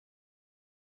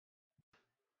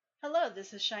Hello,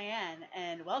 this is Cheyenne,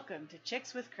 and welcome to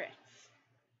Chicks with Crits.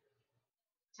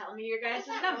 Tell me your guys'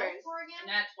 numbers.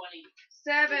 Nat 20.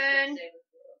 7.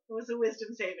 What was a wisdom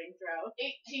saving throw?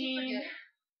 18.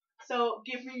 So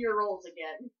give me your rolls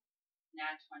again.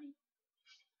 Nat 20.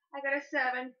 I got a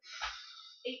 7.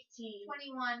 18.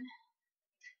 21.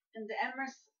 And the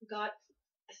Emrys got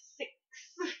a 6.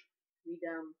 We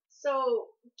dumb. So,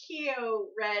 Keo,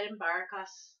 Red, and Barakas,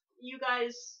 you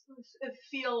guys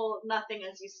feel nothing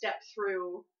as you step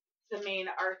through the main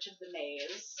arch of the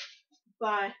maze.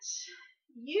 But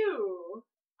you,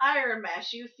 Iron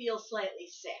Mesh, you feel slightly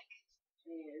sick.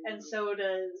 And so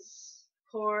does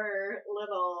poor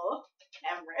little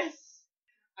Emrys.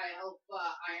 I help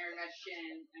Iron Mesh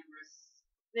and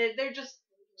Emrys. They're just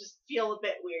feel a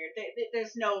bit weird.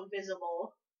 There's no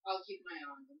visible. I'll keep my eye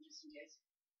on them just in case.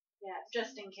 Yeah,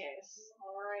 just in case.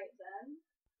 Alright then.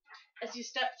 As you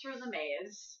step through the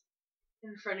maze,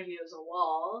 in front of you is a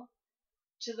wall.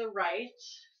 To the right,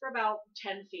 for about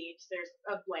 10 feet, there's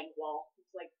a blank wall.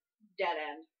 It's like dead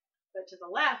end. But to the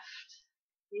left,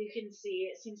 you can see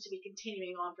it seems to be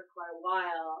continuing on for quite a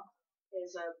while.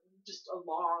 Is just a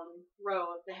long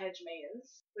row of the hedge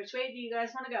maze. Which way do you guys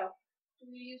want to go?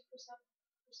 Do we use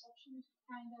perception to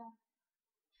find out?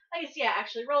 I guess, yeah,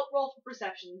 actually, roll for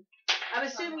perception. I'm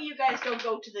assuming you guys don't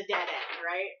go to the dead end,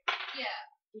 right? Yeah.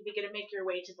 You'd be gonna make your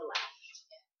way to the left.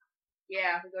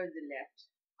 Yeah, we go to the left.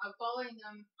 I'm following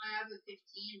them. I have a 15,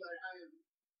 but I'm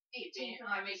 18 for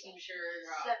I'm my making sure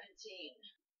 17.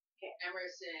 Okay.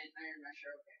 Emrys and Iron Mesh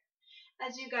are okay.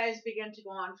 As you guys begin to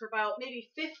go on for about maybe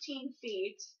 15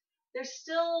 feet, there's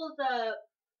still the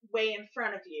way in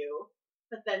front of you,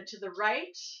 but then to the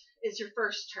right is your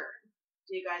first turn.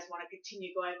 Do you guys want to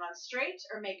continue going on straight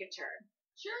or make a turn?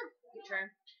 Sure. You turn.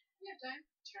 We have time.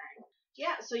 Turn.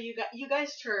 Yeah, so you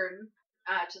guys turn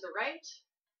to the right,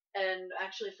 and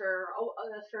actually for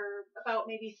about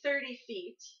maybe 30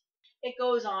 feet, it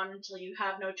goes on until you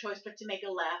have no choice but to make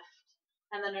a left,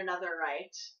 and then another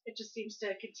right. It just seems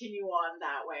to continue on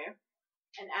that way.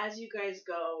 And as you guys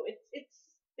go,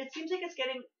 it seems like it's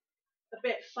getting a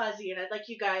bit fuzzy, and I'd like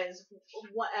you guys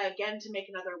again to make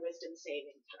another wisdom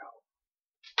saving throw.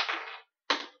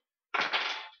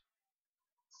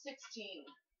 16.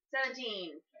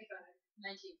 17.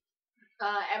 19.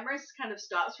 Emrys kind of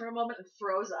stops for a moment and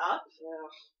throws up. Yeah.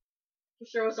 He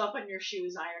throws up on your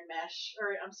shoes, Iron Mesh.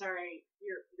 Or, I'm sorry,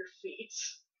 your feet.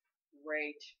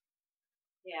 Great.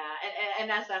 Yeah, and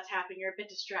as that's happening, you're a bit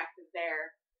distracted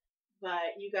there.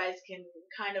 But you guys can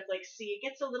kind of like see, it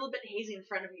gets a little bit hazy in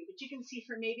front of you, but you can see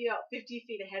for maybe about 50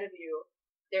 feet ahead of you,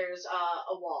 there's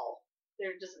a wall.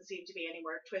 There doesn't seem to be any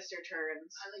more twists or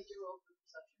turns. I like to roll for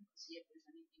perception to see if there's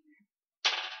anything there.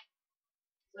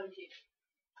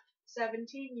 17,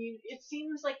 it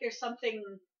seems like there's something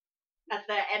at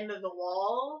the end of the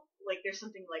wall, like there's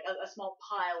something like a small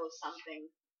pile of something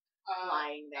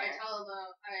lying there. I tell them,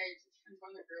 I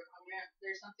inform the group,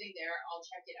 there's something there, I'll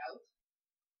check it out.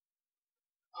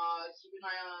 Keep an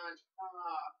eye on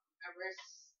Emrys.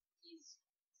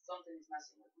 Something's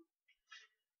messing with him.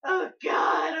 Oh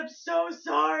God, I'm so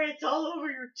sorry. It's all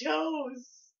over your toes.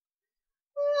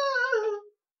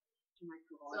 Oh my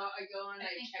God. So I go and I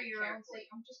I think check for your own carefully. sake,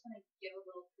 I'm just going to give a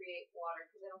little create water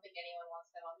because I don't think anyone wants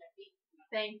that on their feet.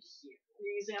 Thank you.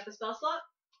 You're using up a spell slot?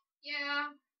 Yeah,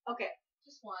 Okay.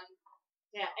 just one.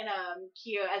 Yeah, and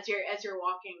Kyo, as you're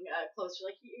walking closer,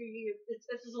 like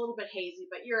this is a little bit hazy,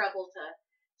 but you're able to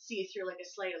see through like a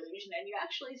slight illusion, and you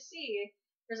actually see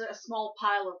there's a small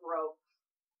pile of rope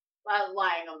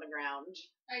lying on the ground.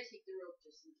 I take the rope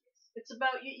just in case. It's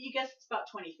about you guess it's about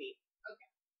 20 feet,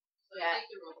 So Yeah. I take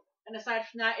the rope. and aside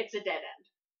from that, it's a dead end.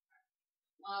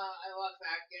 I walk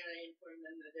back and I inform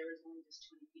them that there was only just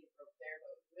 20 feet of rope there,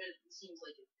 but it seems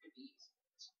like it could be useful.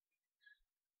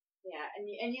 Yeah,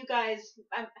 and you guys,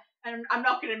 I'm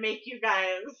not gonna make you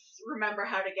guys remember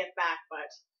how to get back, but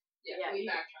Yeah, we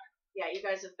backtrack. yeah, you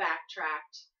guys have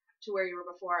backtracked to where you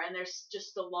were before, and there's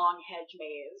just the long hedge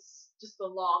maze, just the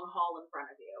long hall in front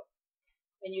of you.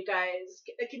 And you guys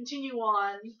continue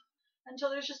on until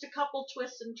there's just a couple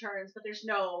twists and turns, but there's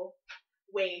no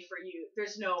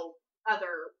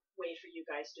other way for you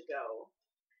guys to go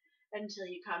until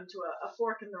you come to a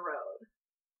fork in the road.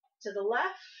 To the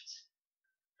left,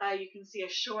 you can see a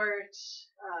short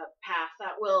path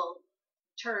that will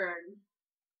turn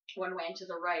one way, and to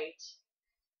the right,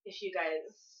 if you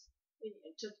guys,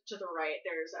 to the right,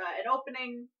 there's an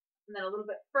opening, and then a little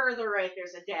bit further right,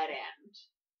 there's a dead end.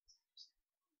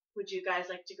 Would you guys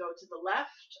like to go to the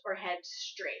left or head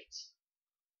straight?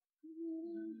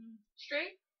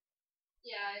 Straight?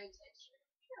 Yeah, I would say straight.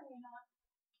 Sure, why not?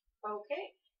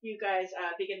 Okay. You guys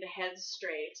begin to head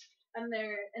straight.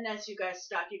 And as you guys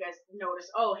stop, you guys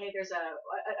notice, oh, hey, there's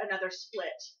another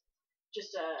split,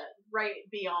 just right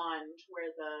beyond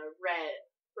where the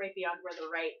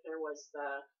right there was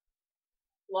the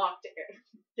locked,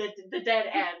 the dead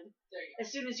end. There you go.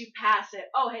 As soon as you pass it,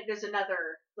 oh, hey, there's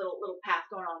another little path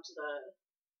going on to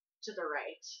the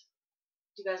right.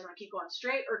 Do you guys want to keep going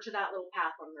straight or to that little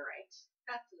path on the right?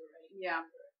 Path to the right. Yeah.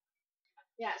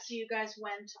 Yeah, so you guys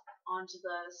went onto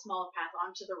the small path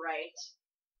onto the right.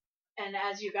 And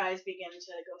as you guys begin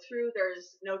to go through,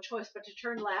 there's no choice but to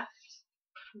turn left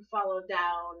and follow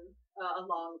down a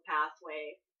long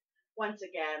pathway once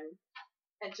again,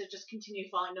 and to just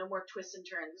continue following, no more twists and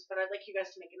turns. But I'd like you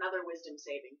guys to make another wisdom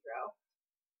saving throw.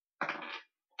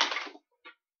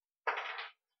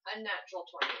 Unnatural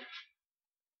 20.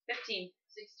 15.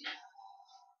 16.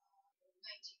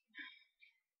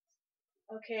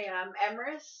 19. Okay,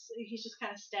 Emerus, he's just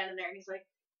kind of standing there, and he's like,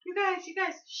 you guys,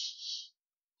 shh,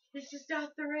 this is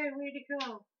not the right way to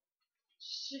go.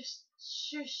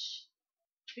 Shush,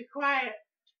 be quiet.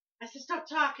 I said stop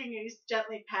talking, and he's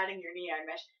gently patting your knee, I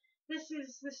mesh. This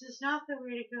is not the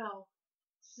way to go.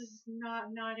 This is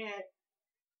not it.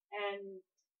 And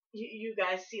you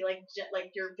guys see like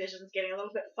your vision's getting a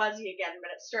little bit fuzzy again,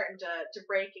 but it's starting to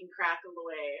break and crackle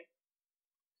away.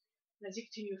 And as you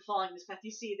continue following this path, you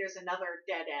see there's another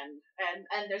dead end,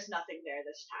 and there's nothing there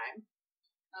this time.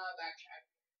 Backtrack.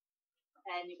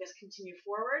 And you guys continue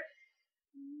forward.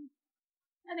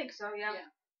 I think so, yeah.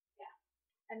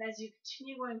 And as you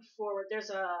continue going forward,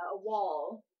 there's a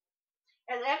wall.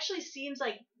 And it actually seems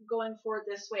like going forward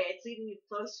this way, it's leading you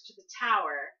close to the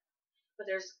tower, but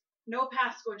there's no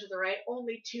paths going to the right,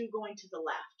 only two going to the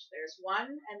left. There's one,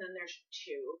 and then there's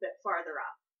two, a bit farther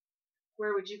up.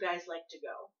 Where would you guys like to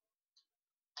go?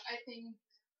 I think.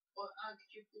 Well,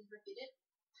 could you please repeat it?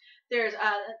 There's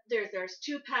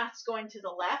two paths going to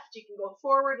the left. You can go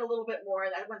forward a little bit more.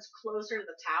 That one's closer to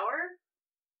the tower.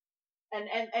 And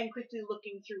quickly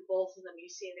looking through both of them, you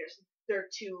see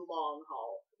they're two long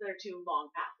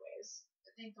pathways.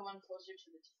 I think the one closer to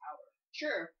the tower.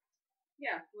 Sure.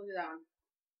 Yeah, we'll do that one.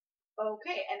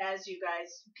 Okay, and as you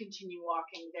guys continue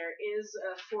walking, there is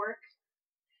a fork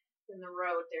in the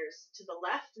road. There's to the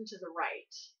left and to the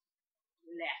right.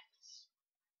 Left.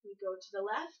 You go to the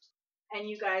left, and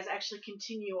you guys actually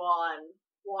continue on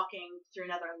walking through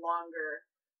another longer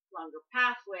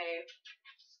pathway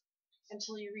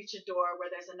until you reach a door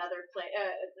where there's another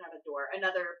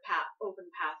open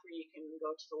path where you can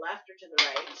go to the left or to the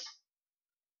right.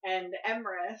 And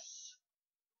Emerus,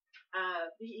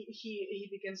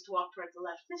 he begins to walk towards the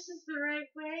left. This is the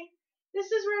right way. This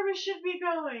is where we should be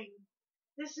going.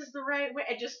 This is the right way.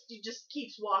 He just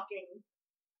keeps walking.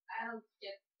 I'll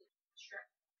get the sure.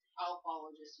 I'll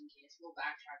follow just in case. We'll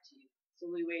backtrack to you. So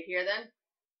we wait here then?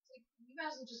 You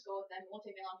guys will just go with them. It won't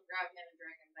take me long to grab him and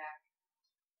drag him back.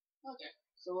 Okay.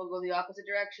 So we'll go the opposite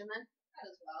direction then? Might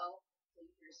as well.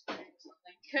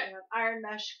 Something. Iron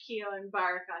Mesh, Keo, and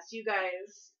Barakas, you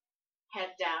guys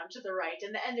head down to the right,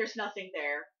 and there's nothing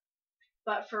there.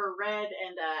 But for Red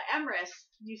and Emerus,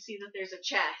 you see that there's a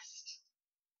chest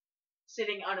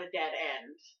sitting on a dead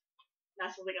end,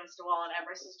 nestled against a wall, and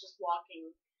Emerus is just walking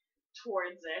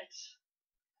towards it.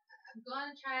 I'm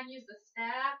going to try and use the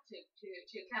staff to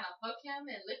kind of hook him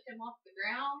and lift him off the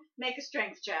ground. Make a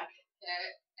strength check.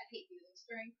 I hate using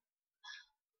strength.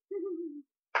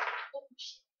 Oh,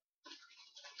 shit.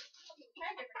 Okay,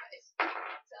 try different dice.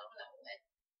 So, that one went.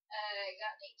 I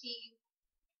got an 18.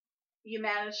 You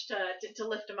manage to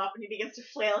lift him up, and he begins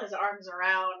to flail his arms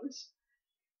around.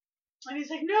 And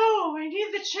he's like, no, I need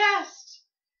the chest.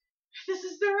 This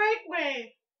is the right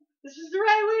way. This is the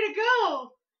right way to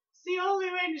go. It's the only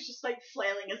way. And he's just like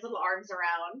flailing his little arms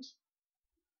around.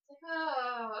 It's like,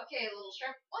 oh, okay, little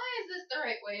sharp. Why is this the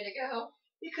right way to go?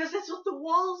 Because that's what the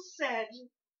walls said.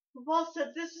 The wall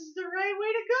said this is the right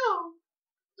way to go.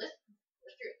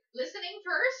 Listening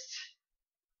first?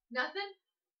 Nothing?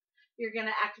 You're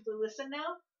gonna actively listen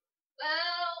now?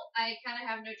 Well, I kind of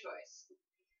have no choice.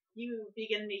 You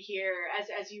begin to hear,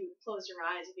 as you close your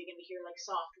eyes, you begin to hear like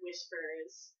soft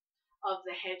whispers of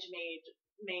the hedge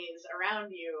maze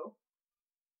around you.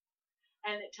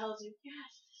 And it tells you,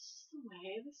 yes, this is the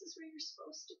way. This is where you're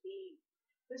supposed to be.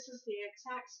 This is the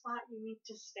exact spot you need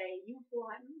to stay. You've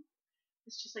won.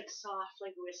 It's just like soft,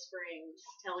 like whisperings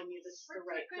telling you this is the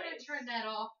right place. We're gonna turn that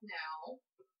off now.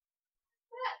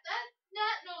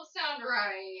 That don't sound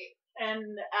right. And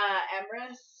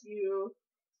Emerus, you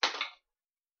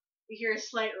hear a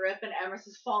slight rip, and Emerus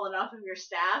has fallen off of your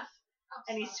staff,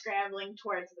 and he's scrambling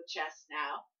towards the chest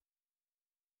now.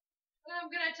 Well, I'm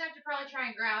gonna attempt to probably try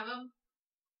and grab him.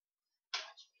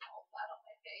 Watch me fall flat on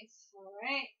my face.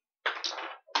 Alright.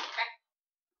 Crack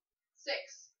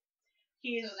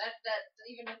He's So that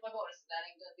even with my bonus, that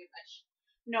ain't gonna do much.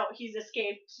 no, he's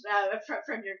escaped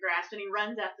from your grasp, and he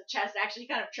runs at the chest. Actually,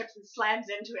 he kind of trips and slams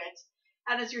into it.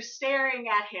 And as you're staring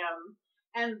at him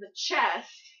and the chest,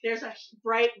 there's a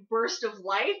bright burst of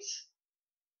light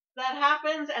that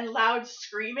happens and loud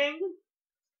screaming.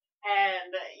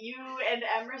 And you and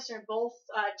Emrys are both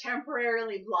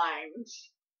temporarily blind.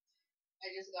 I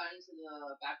just got into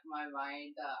the back of my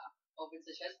mind, opens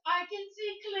the chest. I can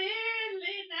see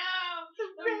clearly now. The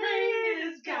rain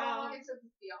is gone. Except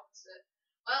it's the opposite.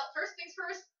 Well, first things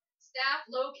first, staff,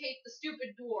 locate the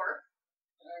stupid dwarf.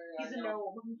 He's a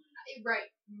gnome. Right,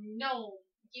 gnome.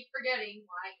 Keep forgetting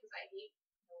why, because I hate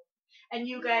gnome. And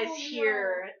you guys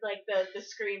hear like the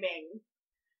screaming,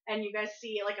 and you guys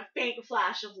see like a faint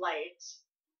flash of light.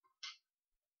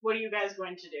 What are you guys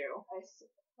going to do? I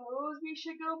suppose we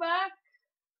should go back.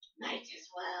 Might as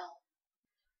well.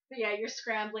 But yeah, you're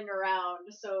scrambling around,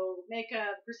 so make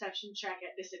a perception check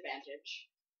at disadvantage,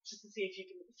 just to see if you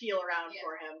can feel around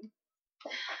for him.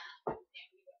 There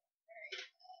we go. Alright.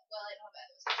 Well, I don't have that.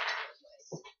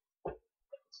 Twice.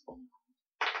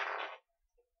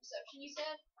 Perception, you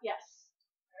said? Yes.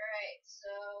 Alright,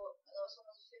 so my lowest one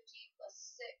was 15 plus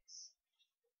 6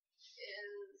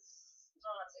 is. No,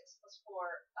 not 6 plus 4.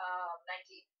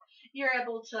 19. You're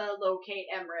able to locate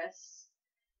Emrys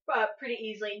pretty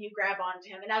easily, and you grab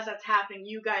onto him. And as that's happening,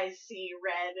 you guys see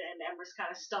Red and Emrys kind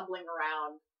of stumbling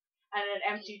around, and an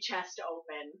empty chest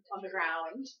open on the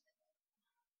ground.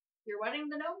 You're wedding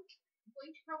the gnome? I'm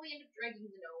going to probably end up dragging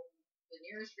the gnome to the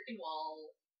nearest freaking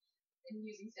wall and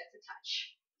using sense of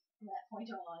touch from that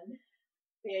point on.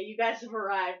 But yeah, you guys have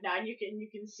arrived now, and you can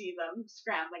see them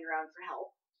scrambling around for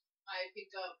help. I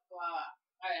pick up,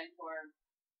 I inform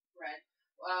Red.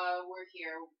 We're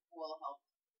here, we'll help.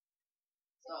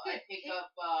 So I pick up,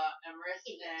 Emrys,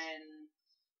 and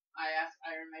I ask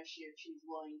Iron Meshi if she's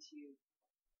willing to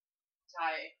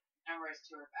tie Emrys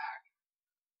to her back.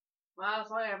 Well,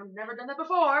 sorry, I've never done that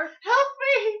before. Help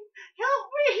me! Help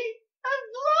me! I'm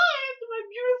blind! My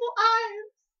beautiful eyes!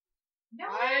 No,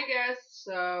 I guess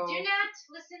so. do not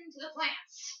listen to the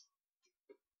plants.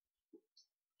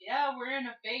 Yeah, we're in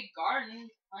a fake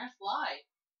garden. Plants fly.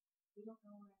 We don't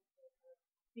know where.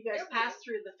 You guys There we pass go.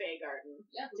 through the Fey Garden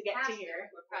Yeah, to get to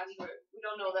here. We're past it. We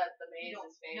don't know that the maze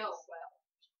is phase. No, well.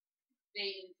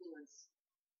 they influence.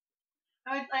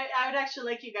 I would actually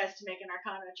like you guys to make an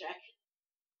Arcana check.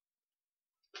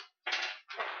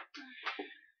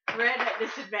 Red at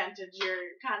disadvantage,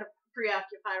 you're kind of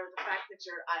preoccupied with the fact that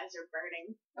your eyes are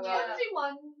burning. About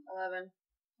 21 11.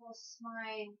 plus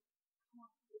my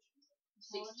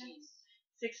 16.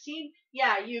 16?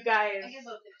 Yeah, you guys, I give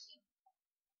about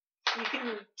 15. you can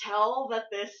tell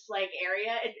that this like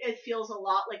area, it feels a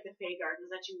lot like the Fey Gardens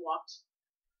that you walked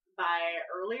by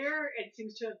earlier. It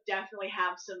seems to have definitely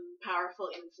have some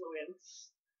powerful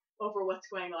influence over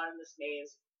what's going on in this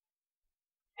maze.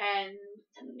 And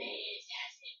The maze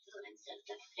has influence of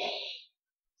the Fae.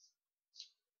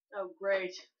 Oh,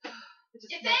 great. it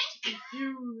just You makes you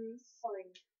confused.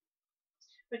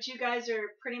 But you guys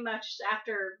are pretty much,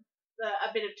 after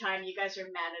a bit of time, you guys have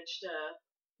managed.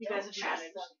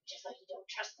 Just like you don't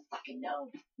trust the fucking gnome.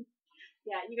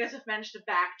 Yeah, you guys have managed to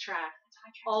backtrack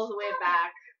all the way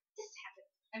back This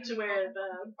happened. to where the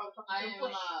I am,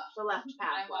 left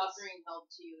path I'm was. offering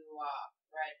help to,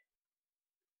 Red.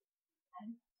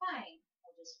 I'm fine.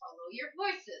 I'll just follow your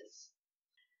voices.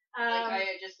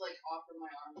 I just, offer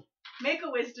my arm. Make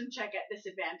a wisdom check at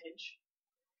disadvantage.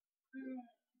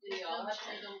 Do y'all have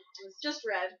to go with Just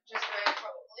Red. Just right,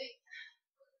 probably.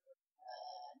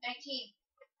 19. 13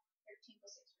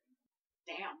 plus 6.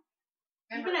 Damn.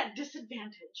 Even at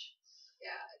disadvantage.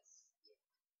 Yeah, it's.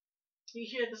 You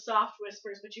hear the soft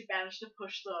whispers, but you managed to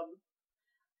push them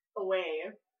away.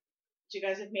 But you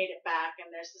guys have made it back, and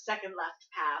there's the second left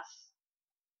path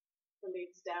that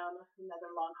leads down another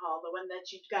long hall, the one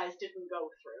that you guys didn't go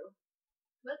through.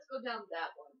 Let's go down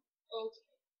that one.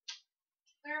 Okay.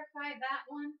 Clarify that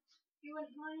one, if you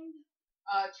wouldn't mind.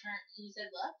 Turn, you said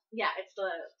left? Yeah, it's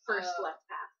the first left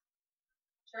path.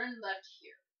 Turn left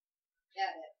here.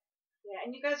 Got it. Yeah,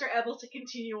 and you guys are able to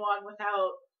continue on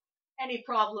without any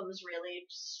problems, really.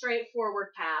 Just straightforward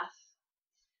path.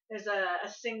 There's a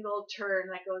single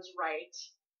turn that goes right.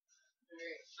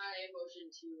 Alright, I motion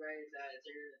to right that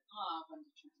there. When to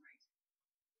turn right.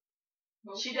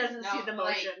 Motion? She doesn't see the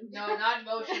motion. No, not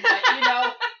motion, but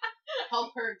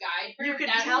help her guide her. You can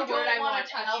That's tell the word don't I wanna want.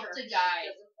 touch Help her. to She guide.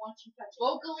 doesn't want you touching her.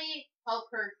 Vocally help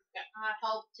her.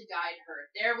 Help to guide her.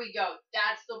 There we go.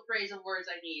 That's the phrase of words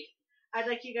I need. I'd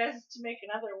like you guys to make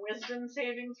another wisdom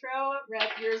saving throw.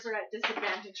 Red, yours are at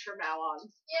disadvantage from now on.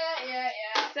 Yeah.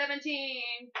 17.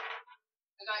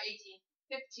 I got 18.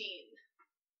 15.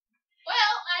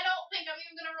 Well, I don't think I'm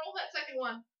even gonna roll that second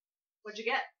one. What'd you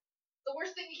get? The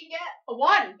worst thing you can get. A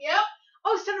 1. Yep.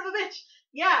 Oh, son of a bitch.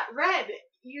 Yeah, Red,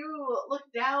 you look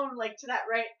down, like, to that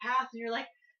right path, and you're like,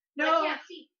 But no. I can't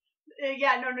see.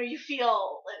 No, you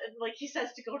feel, like, he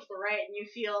says to go to the right, and you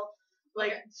feel,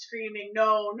 like, Okay. screaming,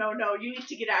 no, you need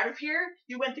to get out of here.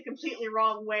 You went the completely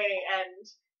wrong way, and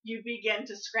you begin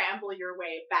to scramble your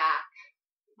way back,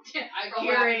 I go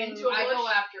Hearing- after I go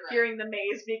after Red. hearing the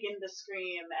maze begin to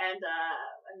scream, and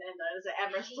then as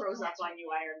Emrys throws up on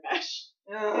you, Iron Mesh.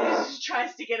 He just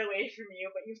tries to get away from you,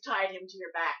 but you've tied him to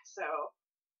your back, so.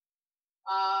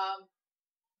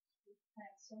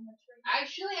 That's so much right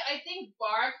Actually, I think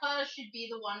Baraka should be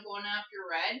the one going after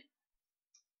Red.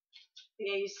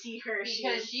 Yeah, you see her,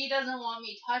 Because she doesn't want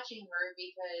me touching her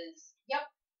because,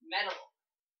 metal.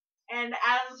 and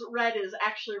as Red is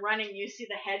actually running, you see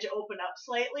the hedge open up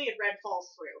slightly, and Red falls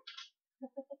through.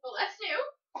 Well, that's new.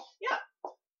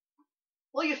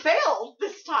 Well, you failed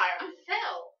this time. I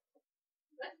fell.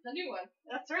 That's the new one.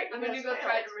 That's right. I'm you gonna guys go failed.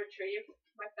 try to retrieve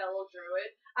my fellow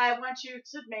druid. I want you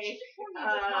to make.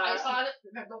 I saw it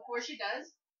before she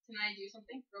does. Can I do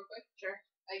something real quick? Sure.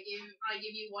 I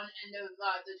give you one end of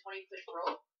the 20-foot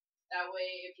rope. That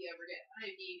way, if you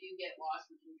do get lost,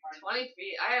 we can try. 20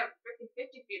 feet. I have freaking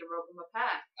 50 feet of rope in my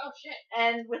pack. Oh shit!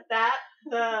 And with that,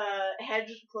 the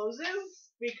hedge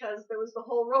closes because there was the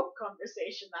whole rope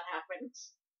conversation that happened.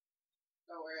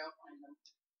 Don't worry, I'll find them.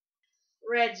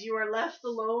 Red, you are left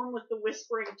alone with the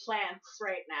whispering plants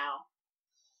right now.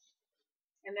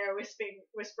 And they're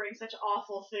whispering such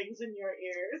awful things in your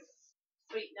ears.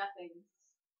 Sweet nothings.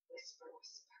 Whisper,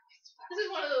 whisper, whisper. This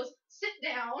is one of those sit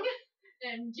down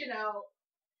and,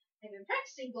 I've been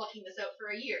practicing blocking this out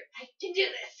for a year. I can do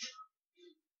this.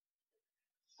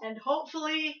 And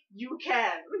hopefully you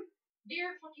can.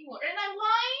 Dear fucking Lord. And I'm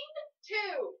blind,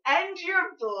 too. And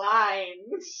you're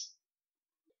blind.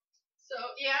 So,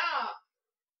 yeah.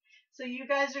 So you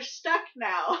guys are stuck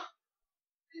now.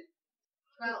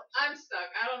 Well, I'm stuck.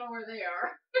 I don't know where they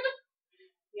are.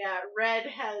 Yeah, Red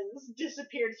has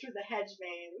disappeared through the hedge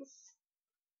maze.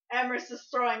 Emrys is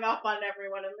throwing up on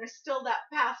everyone, and there's still that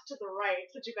path to the right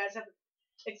that you guys haven't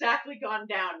exactly gone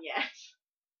down yet.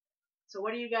 So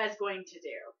what are you guys going to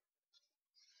do?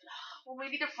 Well, we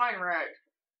need to find Red.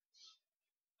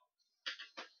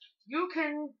 You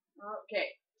can. Okay.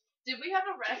 Did we have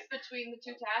a rest between the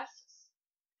two tasks?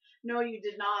 No, you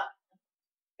did not.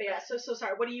 But yeah, so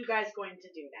sorry. What are you guys going to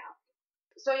do now?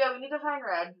 So yeah, we need to find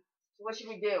Red. So what should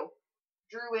we do?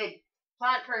 Druid,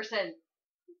 plant person,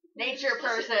 nature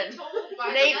person,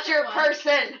 nature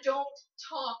person. Don't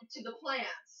talk to the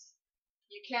plants.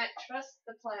 You can't trust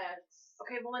the plants.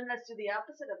 Okay, well then let's do the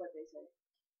opposite of what they say.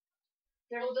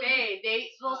 They're Well, fey.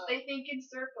 They think in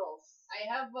circles. I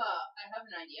have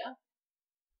an idea.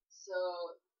 So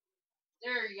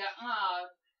they're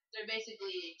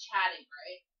basically chatting,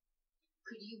 right?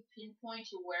 Could you pinpoint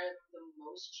to where the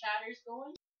most chatter's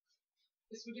going?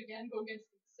 This would again go against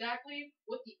exactly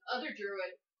what the other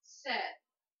druid said.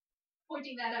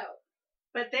 Pointing that out.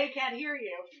 But they can't hear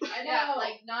you. I know,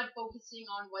 like not focusing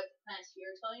on what the plants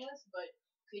here are telling us, but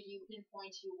could you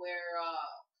pinpoint to where,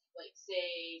 like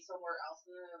say somewhere else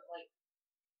in the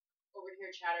over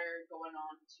here chatter going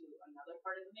on to another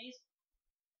part of the maze?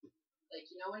 Like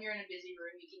when you're in a busy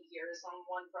room, you can hear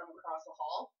someone from across the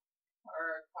hall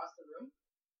or across the room.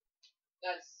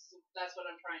 That's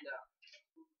what I'm trying to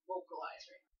vocalize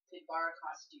right now. Could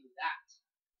Barakas do that?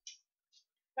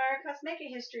 Barakas, make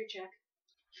a history check.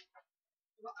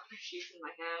 She's in my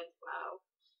hand. Wow.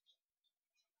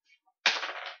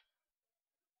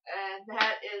 And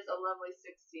that is a lovely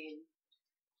 16.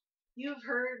 You've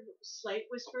heard slight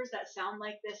whispers that sound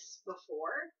like this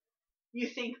before. You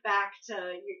think back to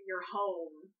your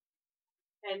home,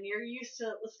 and you're used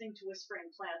to listening to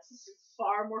whispering plants. This is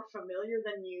far more familiar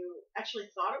than you actually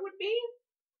thought it would be.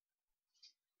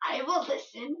 I will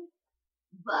listen,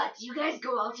 but you guys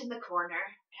go out in the corner,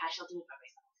 and I shall do it by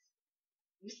myself.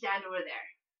 You stand over there.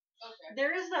 Okay.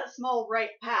 There is that small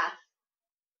right path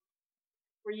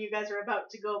where you guys are about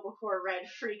to go before Red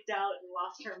freaked out and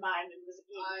lost her mind and was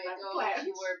eaten I by the go plants.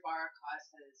 to where Barakas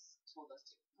has told us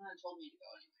to. Told me to go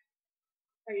anyway.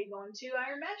 Are you going to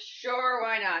Iron Mesh? Sure,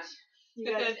 why not? You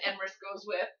guys, Emrys goes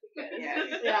with.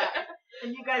 yeah.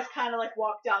 And you guys kind of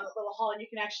walk down the little hall, and you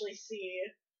can actually see.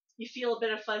 You feel a bit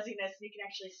of fuzziness, and you can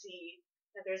actually see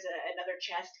that there's another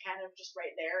chest kind of just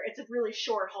right there. It's a really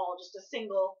short hall, just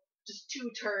two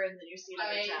turns, and you see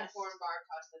another I chest. inform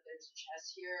Barakas that there's a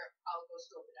chest here. I'll go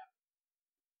scope it out.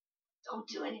 Don't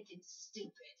do anything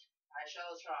stupid. I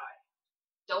shall try.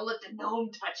 Don't let the gnome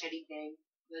touch anything.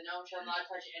 The gnome shall not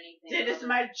touch anything. It is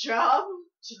my job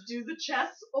to do the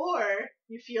chest, or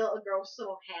you feel a gross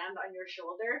little hand on your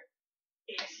shoulder.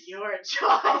 It's your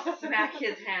job. Smack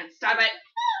his hand. Stop it.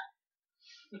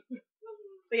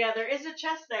 But yeah, there is a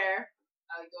chest there.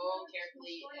 I go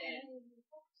carefully and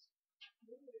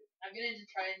I'm gonna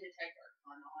try and detect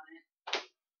Arcana on it.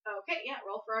 Okay, yeah,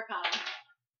 roll for Arcana.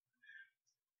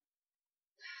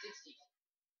 16.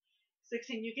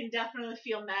 16, you can definitely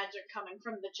feel magic coming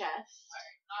from the chest.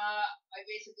 I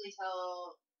basically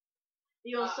tell.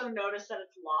 You also notice that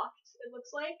it's locked, it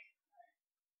looks like.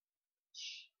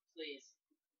 Please.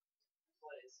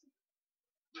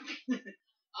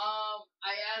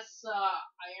 I asked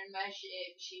Iron Mesh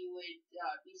if she would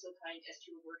be so kind as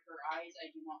to avert her eyes. I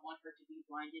do not want her to be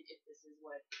blinded if this is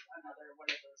another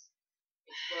one of those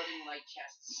exploding light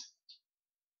chests.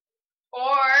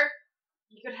 Or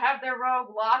you could have their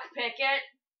rogue lock pick it.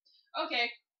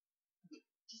 Okay.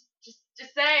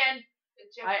 Just saying.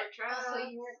 Also,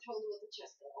 you weren't told with the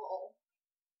chest at all.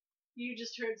 You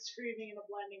just heard screaming in a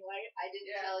blinding light. I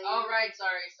didn't tell you. Oh, right.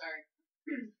 Sorry.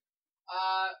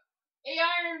 Hey,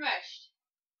 Iron Mesh.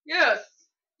 Yes.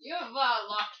 You have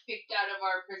locked picked out of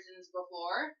our prisons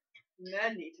before.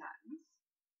 Many times.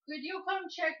 Could you come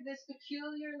check this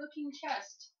peculiar looking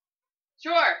chest?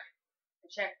 Sure. I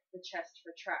check the chest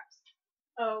for traps.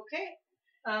 Okay.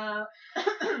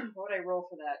 What would I roll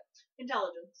for that?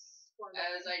 Intelligence.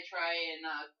 As I try and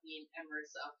clean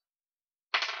Emrys up.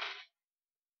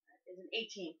 That is an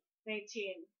 18.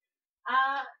 18.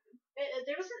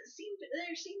 There doesn't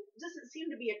seem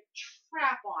to be a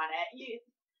trap on it.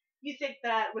 You think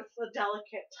that with a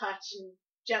delicate touch and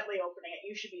gently opening it,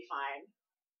 you should be fine.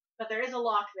 But there is a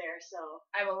lock there, so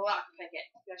I will lock pick it.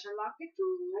 you got your lockpick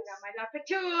tools. I got my lock pick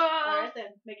tool. Alright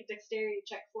then, make a dexterity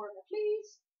check for me,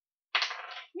 please.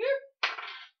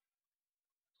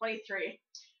 23.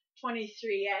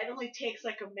 23, yeah, it only takes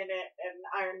like a minute and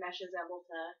Iron Mesh is able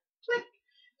to click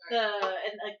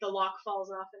the lock falls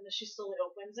off and she slowly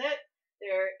opens it.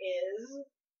 There is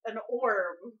an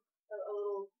orb, a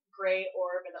little gray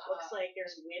orb, and it looks like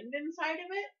there's wind inside of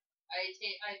it. I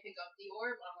pick up the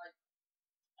orb. I'm like,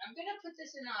 I'm gonna put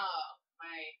this in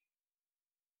my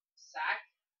sack.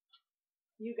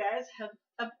 You guys have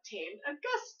obtained a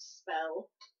gust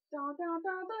spell.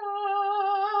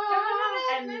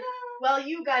 And while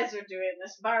you guys are doing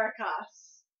this,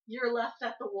 Barakas, you're left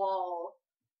at the wall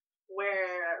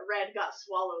where Red got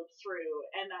swallowed through.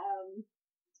 And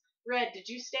Red, did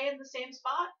you stay in the same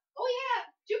spot? Oh yeah,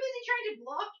 too busy trying to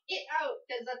block it out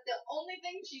because that's the only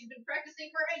thing she's been practicing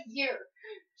for a year.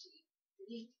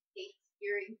 She hates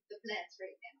hearing the plants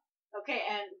right now. Okay,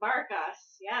 and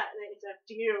Barakas, yeah, it's up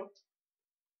to you.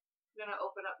 I'm gonna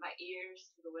open up my ears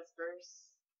to the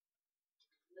whispers.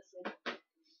 Listen.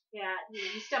 Yeah,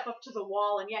 you step up to the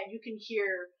wall, and yeah, you can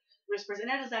hear whispers,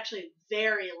 and it is actually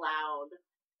very loud.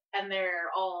 And they're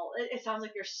all, it sounds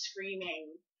like they're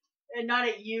screaming. And not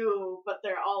at you, but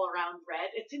they're all around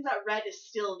Red. It seems that Red is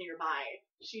still nearby.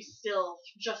 She's still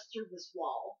just through this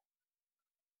wall.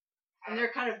 And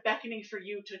they're kind of beckoning for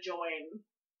you to join.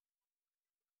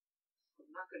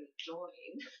 I'm not gonna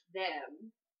join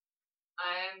them.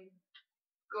 I'm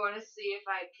going to see if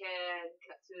I can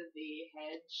cut through the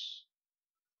hedge.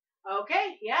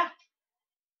 Okay, yeah.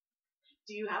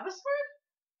 Do you have a sword?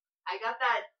 I got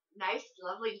that nice,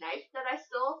 lovely knife that I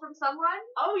stole from someone.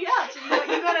 Oh yeah, so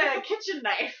you got a kitchen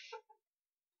knife.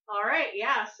 Alright,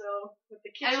 yeah, so with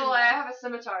the kitchen And well, I knife, have a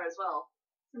scimitar as well.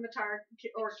 scimitar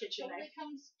or kitchen Totally knife.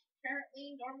 comes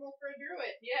apparently normal for a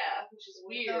druid. Yeah, which is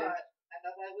weird. I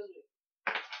thought that was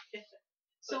weird.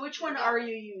 So which one are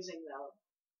you using though?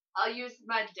 I'll use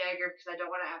my dagger because I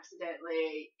don't want to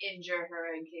accidentally injure her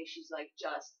in case she's like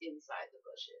just inside the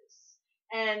bushes.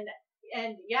 And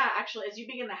yeah, actually, as you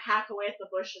begin to hack away at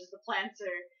the bushes, the plants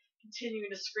are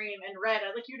continuing to scream. And Red,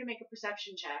 I'd like you to make a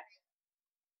perception check.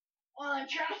 Well, I'm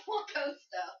trying to look out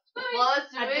stuff. While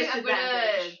it's At doing, I'm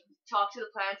gonna disadvantage. talk to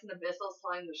the plants and abyssals,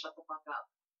 telling them to shut the fuck up.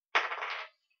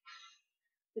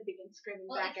 They begin screaming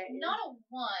Well, back it's at you. not a 1,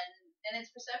 and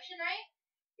it's perception, right?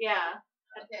 Yeah,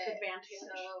 at Okay. disadvantage.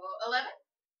 So 11.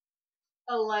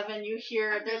 11, you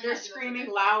hear they're screaming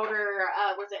louder,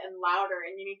 and louder,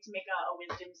 and you need to make a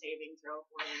wisdom saving throw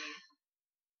for me.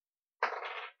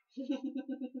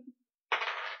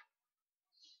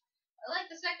 I like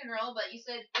the second roll, but you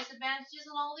said disadvantages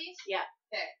on all these? Yeah.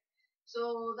 Okay.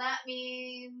 So that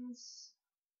means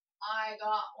I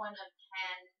got one of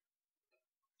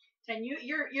 10. 10,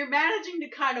 you're managing to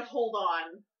kind of hold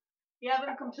on. You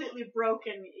haven't completely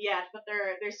broken yet, but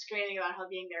they're screaming about how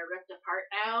being they're ripped apart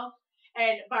now.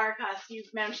 And Barakas,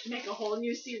 you've managed to make a hole, and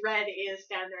you see Red is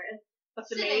down there, but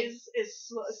the Sitting. maze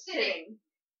is sitting.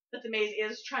 maze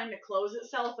is trying to close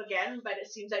itself again, but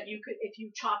it seems that you could, if you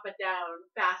chop it down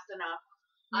fast enough,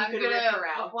 you could rip her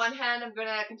out. With one hand, I'm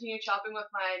gonna continue chopping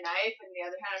with my knife, and the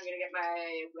other hand, I'm gonna get my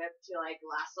whip to like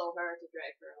lasso her to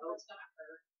drag her out. It's gonna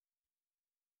hurt.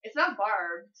 It's not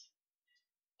barbed.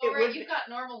 Oh, It right, would you've got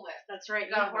normal whip. That's right.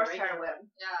 You got a have horse regular hair whip.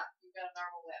 Yeah, you've got a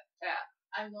normal whip. Yeah.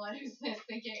 I'm the one who's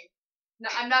thinking. No,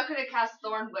 I'm not gonna cast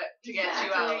Thorn Whip to get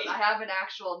you out. Exactly. I have an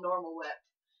actual normal whip.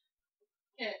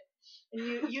 And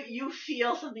you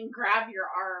feel something grab your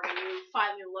arm, and you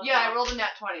finally look Yeah, up. I rolled a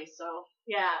nat 20, so.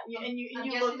 Yeah, and I'm you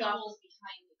guessing look the up. hole's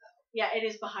behind you, though. Yeah, it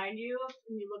is behind you,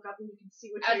 and you look up and you can see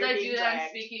what As you're I being do that, I'm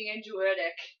dragged. speaking in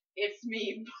Druidic. It's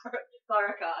me,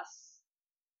 Barakas.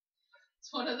 It's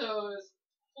one of those.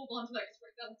 Hold on to that,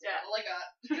 because Yeah. all I got.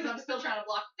 Because I'm still trying to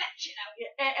block that shit out.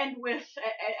 Yeah, and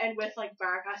with like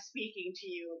Baraka speaking to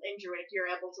you in Druidic, you're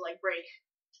able to like break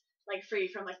like free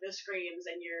from like the screams,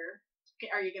 and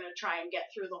are you gonna try and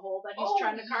get through the hole that he's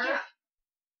trying to carve? Yeah.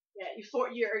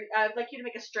 Yeah, I'd like you to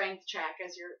make a strength check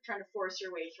as you're trying to force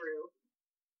your way through.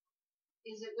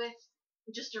 Is it with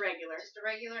Just a regular. just a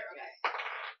regular? Okay.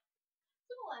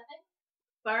 It's an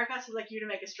 11. Barakas would like you to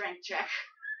make a strength check.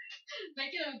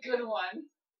 Make it a good one.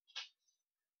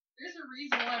 There's a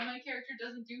reason why my character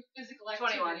doesn't do physical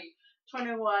 21. activity.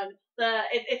 21.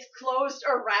 It's closed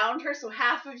around her, so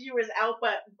half of you is out,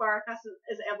 but Barakas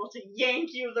is able to yank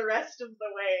you the rest of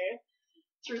the way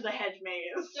through the hedge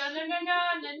maze.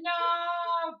 No,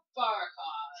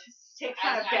 Barkas. Take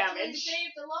Has 5 actually damage.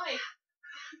 saved a life.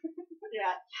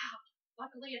 Yeah,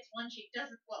 Luckily, it's one she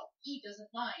doesn't. Well, he doesn't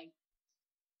mind.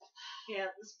 yeah,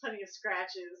 there's plenty of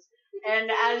scratches. And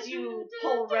as you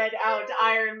pull Red out,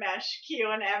 Iron Mesh,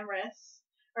 Keo and Emrys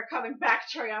are coming back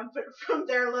triumphant from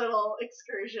their little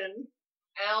excursion.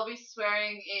 And I'll be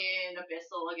swearing in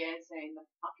Abyssal again, saying the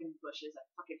fucking bushes. I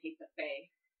fucking hate the Fae.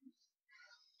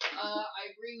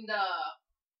 I bring the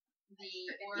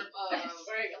orb of. I'm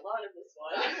swearing a lot of this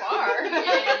one. You are.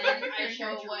 And I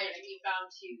show what we found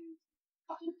to.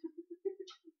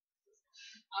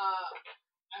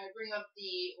 I bring up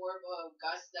the orb of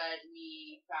Gust that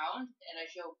we found, and I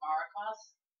show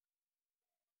Barakas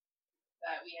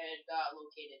that we had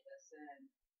located this, and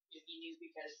if he knew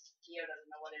because Keo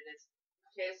doesn't know what it is.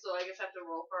 Okay, so I guess I have to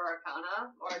roll for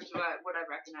Arcana, or would I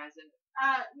recognize it?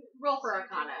 Roll for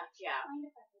Arcana, yeah.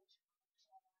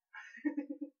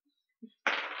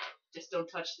 Just don't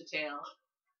touch the tail.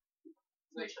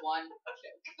 Which one?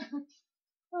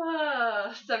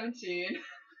 17.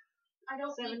 I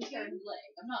don't need 17. third leg.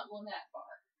 I'm not going that far.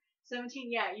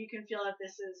 17, yeah, you can feel that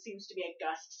this seems to be a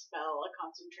gust spell, a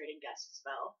concentrated gust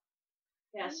spell.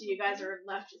 Yeah, so you guys are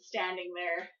left standing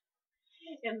there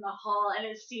in the hall, and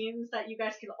it seems that you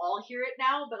guys can all hear it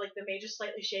now, but like the mage is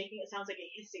slightly shaking. It sounds like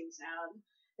a hissing sound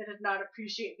that does not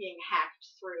appreciate being hacked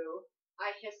through.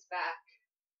 I hiss back.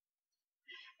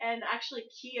 And actually,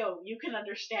 Keo, you can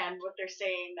understand what they're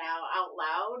saying now out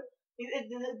loud.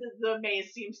 The maze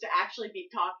seems to actually be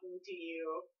talking to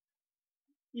you.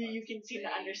 You can seem to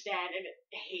understand, and it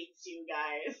hates you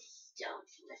guys. Don't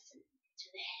listen to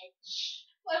the hedge.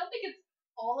 Well, I don't think it's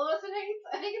all of us it hates.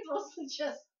 I think it's mostly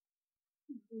just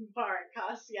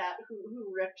Barakas, yeah,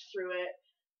 who ripped through it.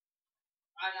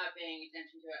 I'm not paying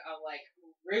attention to it. I'm like,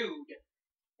 rude.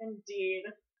 Indeed.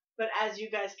 But as you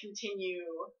guys continue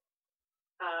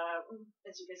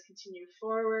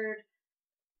forward,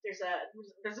 there's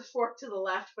a fork to the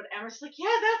left, but Emmer's like,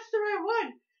 yeah, that's the right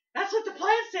one. That's what the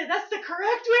plan said. That's the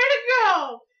correct way to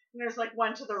go. And there's like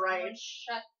one to the right.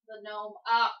 shut the gnome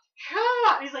up. Come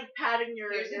on. He's like patting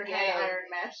your Here's head, the gag. Iron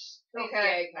Mesh.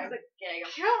 Okay. I was like, Gag.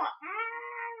 come on.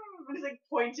 And he's like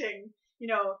pointing,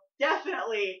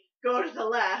 definitely go to the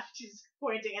left. He's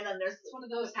pointing, and then there's One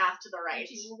of those the path to the right.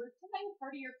 Will tie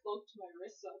part of your cloak to my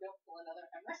wrist so I don't pull another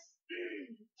Emrys?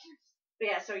 But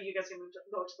yeah, so you guys can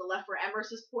go to the left where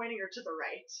Emrys is pointing, or to the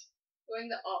right? Going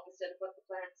the opposite of what the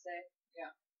plants say.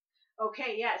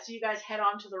 Okay, yeah, so you guys head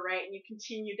on to the right, and you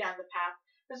continue down the path.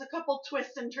 There's a couple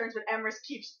twists and turns, but Emrys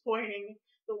keeps pointing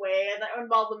the way, and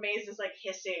while the maze is like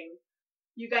hissing,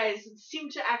 you guys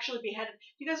seem to actually be headed.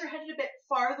 You guys are headed a bit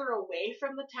farther away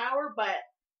from the tower, but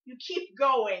you keep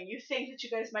going. You think that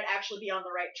you guys might actually be on the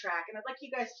right track, and I'd like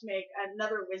you guys to make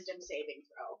another wisdom saving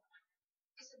throw.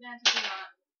 Disadvantage or not?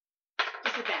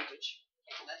 Disadvantage.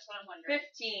 Okay, that's what I'm wondering.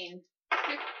 15.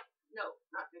 No,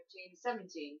 not 15.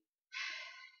 17.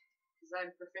 Because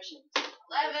I'm proficient.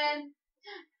 11.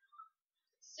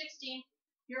 16.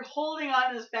 You're holding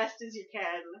on as best as you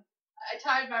can. I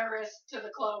tied my wrist to the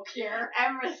cloak here.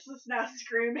 Emrys is now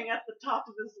screaming at the top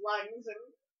of his lungs, and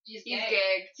He's He's gay.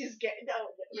 gagged. he's getting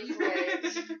He's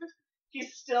gagged.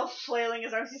 He's still flailing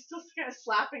his arms. He's still kind of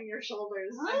slapping your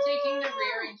shoulders. I'm taking the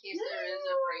rear in case there is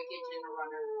a breakage in a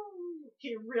runner.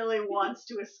 He really wants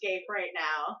to escape right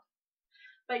now.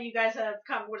 But you guys have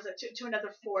come, to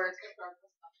another fork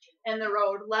in the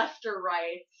road, left or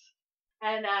right.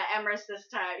 And Emrys this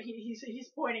time, he's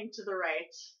pointing to the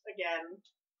right again.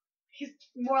 He's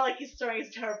more like he's throwing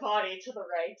his entire body to the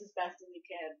right as best as he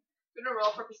can. I'm gonna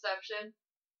roll for perception.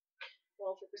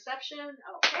 Roll for perception.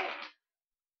 Okay.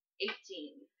 18.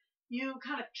 You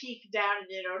kind of peek down and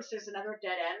you notice there's another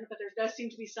dead end, but there does seem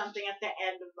to be something at the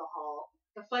end of the hall.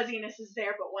 The fuzziness is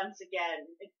there, but once again,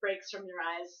 it breaks from your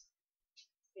eyes,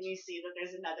 and you see that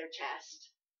there's another chest.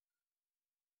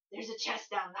 There's a chest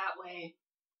down that way.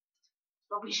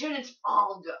 But we shouldn't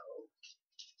all go.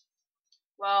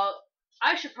 Well,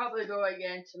 I should probably go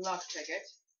again to lockpick it.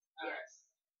 Alright.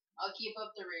 I'll keep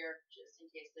up the rear just in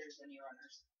case there's any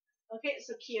runners. Okay,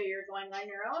 so Kyo, you're going on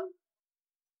your own?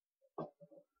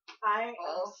 I am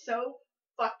so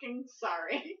fucking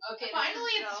sorry. Okay,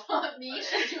 finally it's not me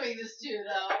doing this too,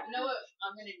 though. You know what?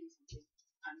 I'm gonna do something.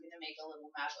 I'm gonna make a little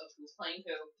map of who's playing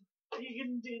who. You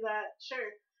can do that,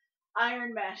 sure.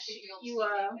 Iron Mesh, you,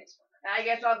 I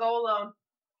guess I'll go alone.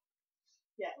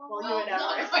 yeah, well, you and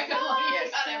Emrys.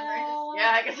 Yeah,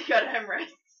 I guess I got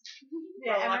Emrys.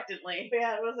 Yeah, Reluctantly.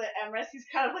 Yeah, was it Emrys? He's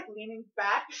kind of like leaning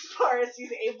back as far as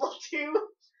he's able to.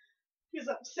 He's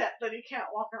upset that he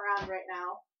can't walk around right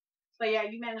now. But yeah,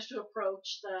 you managed to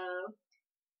approach the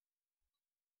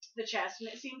chest, and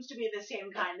it seems to be the same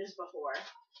kind as before.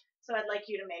 So I'd like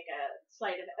you to make a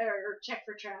sleight of, or check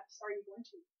for traps. Are you going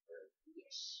to?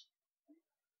 Yes.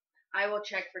 I will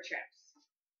check for traps.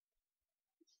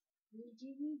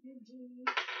 17.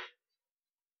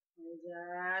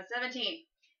 17.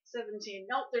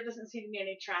 Nope, there doesn't seem to be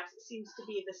any traps. It seems to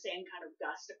be the same kind of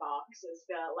dust box as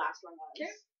the last one was.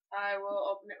 Okay. I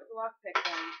will open it with a lockpick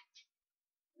then.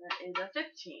 That is a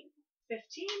 15. 15?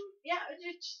 Yeah,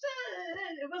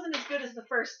 it wasn't as good as the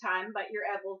first time, but you're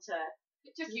able to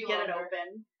get it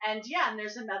open. And yeah, and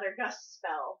there's another gust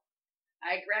spell.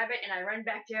 I grab it and I run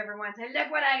back to everyone and say,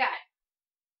 look what I got.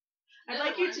 I'd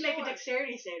like you to make a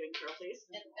dexterity saving throw, please.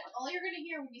 And all you're gonna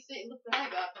hear when you say "look what I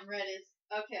got" from Red is,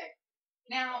 okay.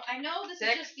 Now I know this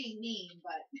 6. is just being mean,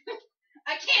 but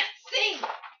I can't sing.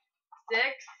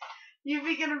 6. You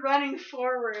begin running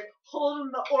forward,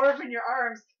 holding the orb in your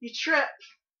arms. You trip.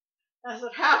 As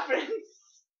it happens,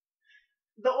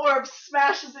 the orb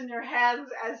smashes in your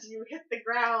hands as you hit the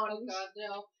ground. Oh God,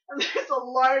 no! And there's a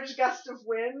large gust of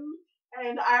wind.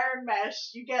 And Iron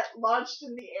Mesh, you get launched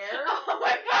in the air. Oh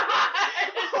my god!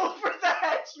 Over the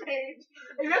hedge-mage.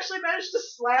 And you actually managed to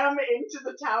slam into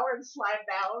the tower and slide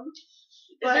down.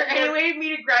 Is there any way for me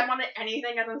to grab onto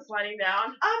anything as I'm sliding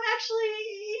down?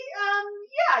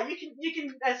 Yeah, you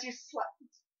can as you slide.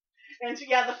 And so,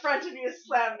 yeah, the front of you is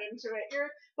slammed into it. You're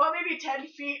about maybe 10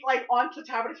 feet, like, onto the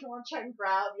tower, but if you want to try and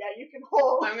grab, yeah, you can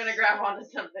hold. I'm gonna grab onto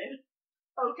something.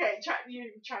 Okay,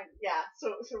 yeah,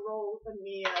 so roll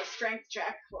me a strength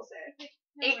check, we'll say.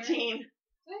 18. Did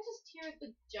I just hear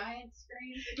the giant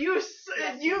scream? You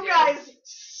guys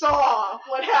saw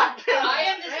what happened. I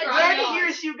am describing. Red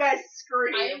hears you guys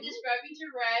scream. I am describing to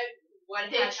Red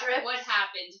what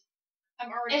happened.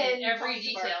 I'm already In every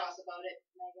detail. about it,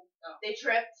 Megan. Oh. They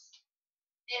tripped,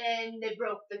 and they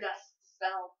broke the gust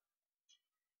spell,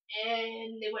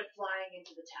 and they went flying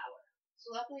into the tower.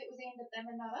 So luckily it was aimed at them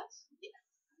and not us.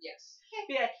 Yes.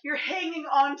 Yeah, you're hanging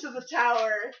onto the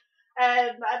tower,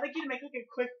 and I'd like you to make like a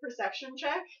quick perception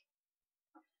check.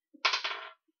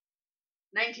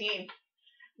 19.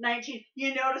 19.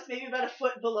 You notice maybe about a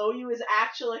foot below you is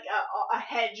actually like a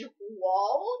hedge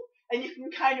wall, and you can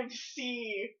kind of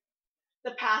see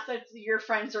the path that your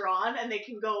friends are on, and they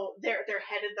can go. They're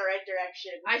headed the right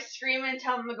direction. I scream and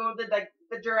tell them to go the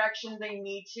direction they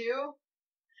need to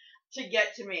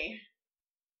get to me.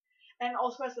 And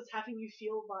also, as it's having you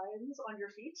feel vines on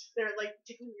your feet, they're like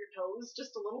tickling your toes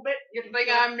just a little bit. You think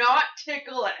I'm not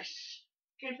ticklish.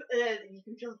 You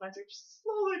can feel the vines are just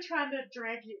slowly trying to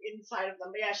drag you inside of them.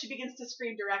 But yeah, she begins to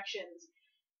scream directions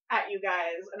at you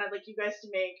guys, and I'd like you guys to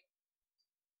make.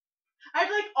 I'd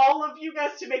like all of you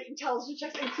guys to make intelligence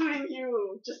checks, including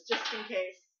you, just in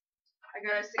case. I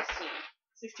got a 16.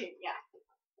 16, yeah.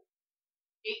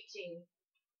 18.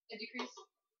 A decrease.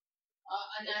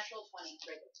 A natural 20.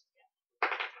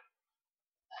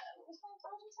 What was my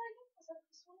intelligence again? Was that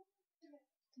this one?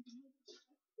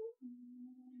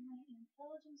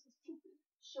 Intelligence is 2.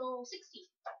 So 60.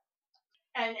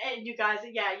 And you guys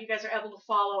are able to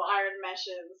follow Iron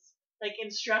Mesh's like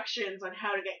instructions on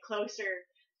how to get closer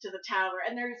to the tower,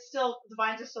 and the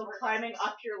vines are still climbing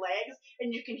up your legs,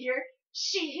 and you can hear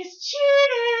she is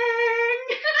cheating!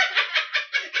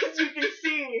 Because you can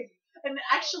see. And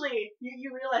actually,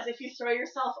 you realize if you throw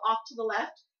yourself off to the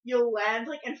left, you'll land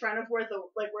like in front of where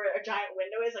where a giant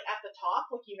window is, like at the top,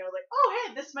 like oh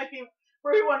hey, this might be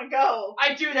where we want to go.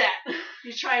 I do that.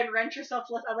 You try and wrench yourself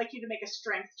left. I'd like you to make a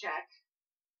strength check.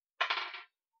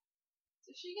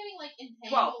 Is she getting like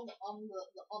entangled on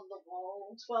the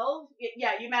wall? 12?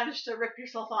 Yeah, you managed to rip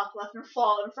yourself off left and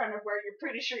fall in front of where you're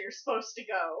pretty sure you're supposed to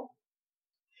go.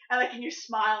 And you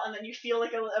smile, and then you feel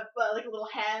like a little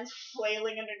hands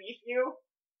flailing underneath you.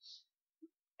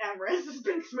 Amorous has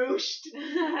been smooshed.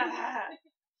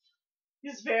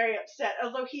 He's very upset,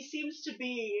 although he seems to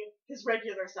be his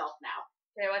regular self now.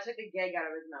 Okay, well, I took the gag out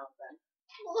of his mouth then.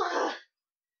 Ugh.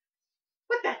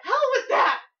 What the hell was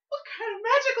that? What kind of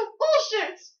magical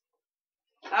bullshit?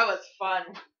 That was fun.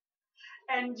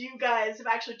 And you guys have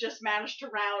actually just managed to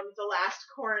round the last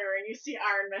corner, and you see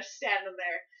Ironmesh standing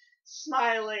there,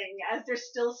 smiling, as there's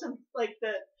still some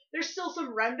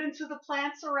remnants of the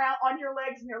plants around on your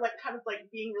legs, and you're like kind of like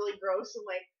being really gross and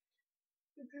like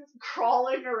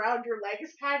crawling around your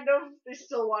legs, kind of. They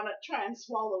still want to try and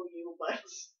swallow you, but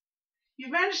you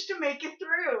managed to make it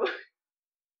through.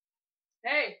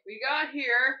 Hey, we got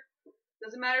here.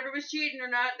 Doesn't matter if it was cheating or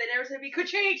not. They never said we could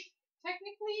cheat.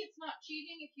 Technically, it's not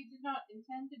cheating if you did not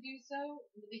intend to do so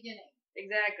in the beginning.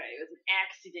 Exactly. It was an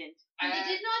accident. And they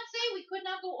did not say we could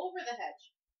not go over the hedge.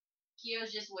 Kyo's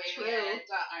just waving True. at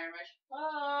Ironmesh.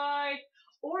 Bye.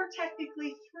 Or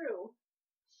technically through.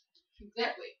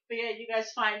 Exactly. But yeah, you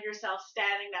guys find yourself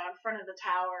standing now in front of the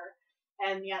tower,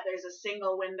 and yeah, there's a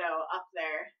single window up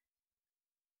there.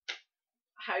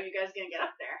 How are you guys gonna get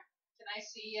up there? Can I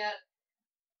see yet?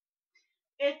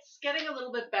 It's getting a little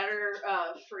bit better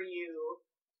for you.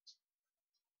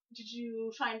 Did you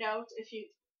find out if you...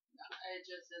 No, it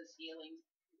just says healing,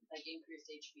 like increased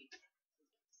HP.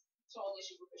 It's only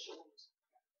superficial wounds.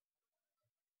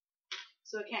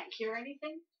 So it can't cure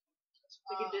anything?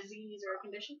 Like a disease or a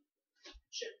condition?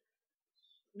 Sure.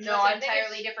 No, That's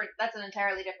entirely different. That's an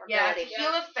entirely different Yeah, ability. to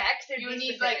heal effects, You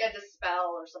need like a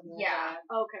dispel or something. Yeah. Like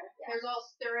that. Okay.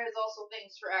 There is also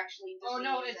things for actually. Oh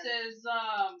no, it disease says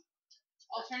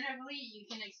alternatively you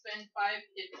can expend 5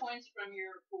 hit points from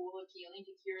your pool of healing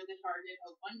to cure the target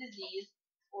of one disease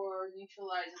or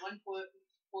neutralize one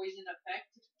poison effect.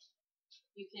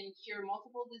 You can cure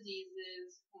multiple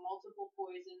diseases, multiple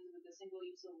poisons with a single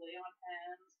use of lay on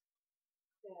hands.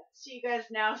 Yeah. So you guys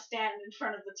now stand in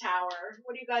front of the tower.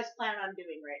 What do you guys plan on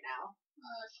doing right now?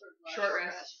 Short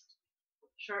rest.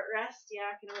 Short rest?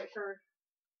 Yeah, can I wait for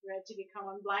Red to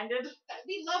become unblinded? That'd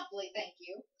be lovely, thank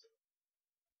you.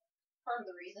 Part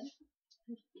of the reason.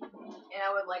 And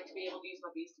I would like to be able to use my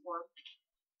beast form.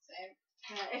 Same.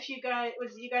 If you guys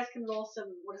can roll some,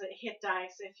 hit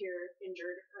dice if you're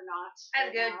injured or not.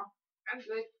 That's good. Now. I'm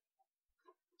good.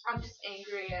 I'm just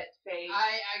angry at Faye.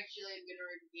 I actually am gonna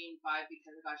regain 5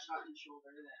 because I got shot in the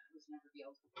shoulder that was never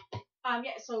healed.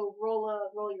 Yeah, so roll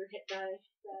your hit die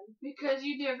then. Because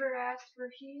you never asked for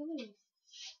healing.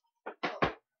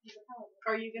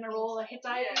 Are you gonna roll a hit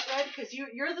die, Red? Because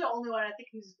you're the only one I think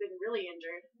who's been really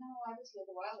injured. No, I was healed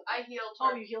a while ago. I healed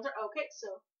Oh, her. you healed her? Okay,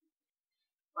 so.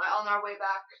 On our way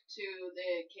back to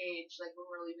the cage, like when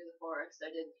we're leaving the forest, I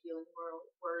did healing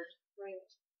word. Right.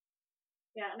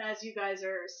 Yeah, and as you guys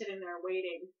are sitting there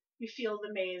waiting, you feel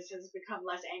the maze has become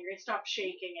less angry. It stopped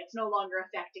shaking. It's no longer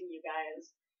affecting you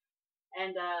guys.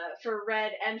 And for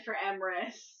Red and for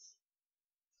Emrys,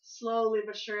 slowly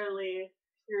but surely,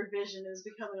 your vision is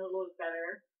becoming a little bit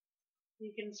better.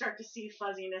 You can start to see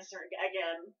fuzziness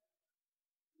again.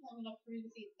 Long enough for you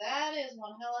to see. That is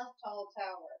one hella tall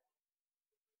tower.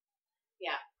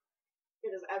 Yeah,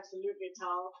 it is absolutely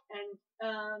tall. And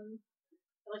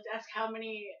I'd like to ask how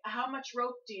much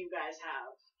rope do you guys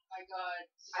have?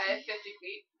 I have 50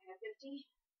 feet. I have 50.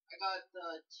 I got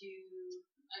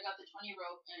the 20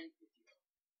 rope and 50 rope.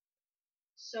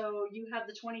 So you have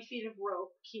the 20 feet of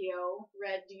rope, Kyo.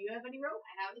 Red, do you have any rope?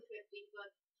 I have the 50 foot.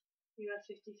 You have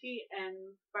 50 feet, and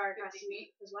Baragas, 50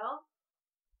 you as well?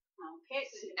 Okay.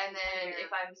 So, And then if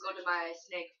I go to my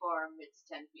snake form, it's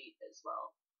 10 feet as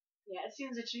well. yeah, it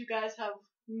seems that you guys have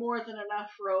more than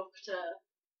enough rope to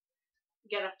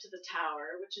get up to the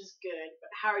tower, which is good.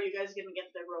 But how are you guys going to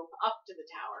get the rope up to the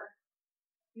tower?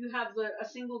 You have a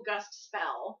single gust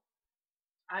spell.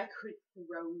 I could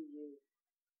throw you.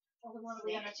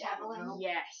 Snake javelin?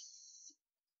 Yes.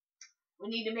 We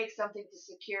need to make something to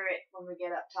secure it when we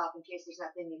get up top in case there's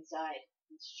nothing inside.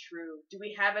 It's true. Do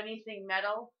we have anything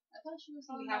metal? I thought she was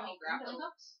Do we on have the any grappling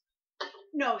window. hooks?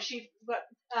 No,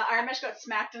 Aramesh got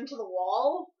smacked into the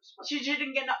wall. She did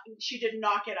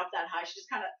not get up that high. She just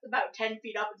kind of about 10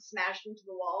 feet up and smashed into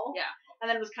the wall. Yeah. And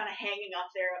then was kind of hanging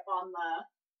up there up on the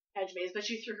hedge maze, but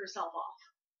she threw herself off.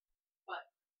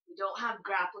 We don't have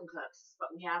grappling hooks,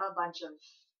 but we have a bunch of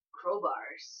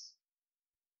crowbars.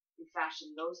 We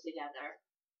fashioned those together.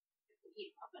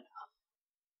 Heat up enough.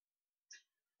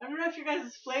 I don't know if your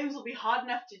guys' flames will be hot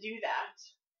enough to do that,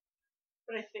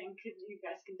 but I think you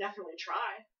guys can definitely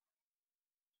try.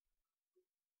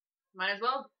 Might as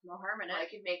well. No harm in I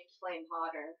it. could make the flame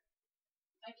hotter.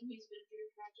 I can use a bit of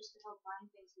druidcraft just to help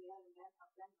bind things together and then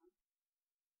help them.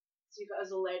 So you guys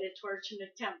will light a torch and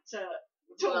attempt to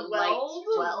A weld.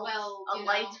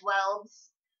 light weld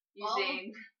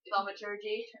using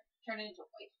thaumaturgy. Turn it into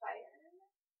white fire.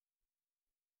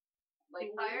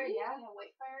 Light fire, yeah.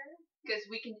 White fire. Because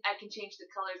I can change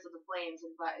the colors of the flames,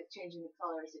 and by changing the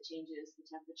colors, it changes the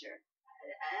temperature.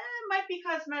 It might be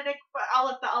cosmetic, but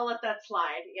I'll let that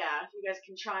slide. Yeah, you guys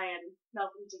can try and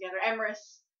melt them together.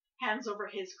 Emrys hands over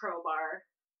his crowbar.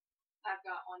 I've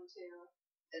got one too.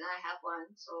 And I have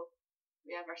one, so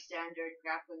we have our standard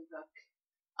grappling hook.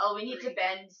 Oh, we need to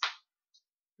bend.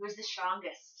 Who's the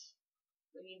strongest?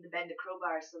 We need to bend the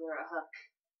crowbar so they're a hook.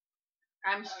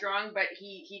 I'm strong, but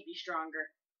he'd be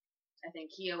stronger. I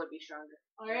think Keo would be stronger.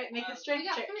 All right, make a strength we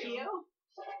got check, 3 of Keo.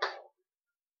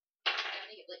 I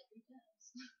make it like 3 times.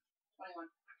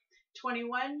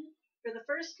 21 for the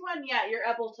first one. Yeah, you're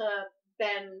able to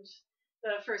bend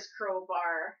the first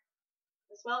crowbar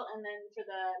as well, and then for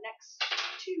the next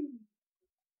 2,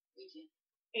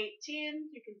 18,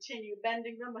 you continue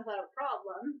bending them without a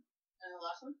problem. And the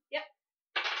last one? Yep.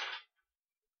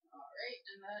 Alright,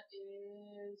 and that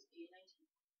is a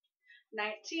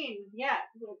 19, yeah,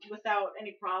 without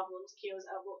any problems, Keo was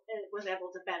able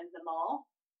to bend them all,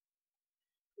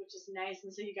 which is nice.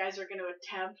 And so you guys are going to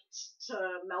attempt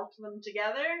to melt them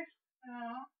together.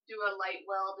 Do a light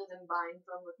weld and then bind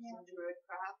them with some druid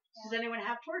craft. Does anyone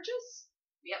have torches?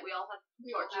 Yeah, we all have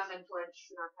torches and flints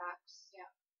in our packs.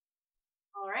 Yeah.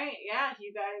 All right, yeah,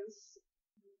 you guys.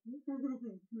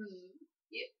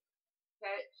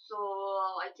 Okay, so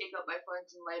I take out my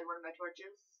flints and light one of my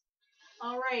torches.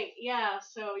 All right, yeah.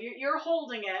 So you're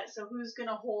holding it. So who's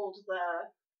gonna hold the?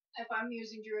 If I'm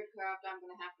using druidcraft, I'm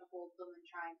gonna have to hold them and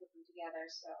try and put them together.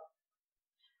 So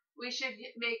We should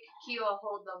make Keo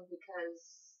hold them because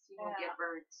he won't get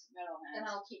burnt. metal then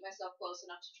hands. I'll keep myself close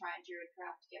enough to try and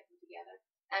druidcraft to get them together.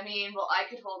 I mean, well, I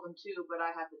could hold them too, but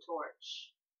I have the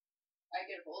torch. I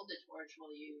could hold the torch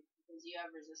while because you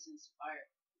have resistance to fire.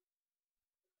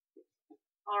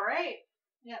 All right.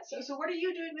 Yeah. So what are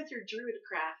you doing with your druid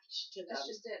craft to them? That's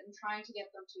just it. I'm trying to get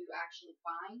them to actually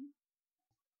bind.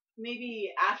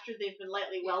 Maybe after they've been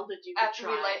lightly welded, you could After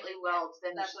try. we lightly weld,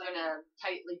 then That's she's what I gonna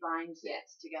tightly bind it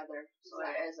together so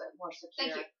Exactly. it is more secure.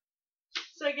 Thank you.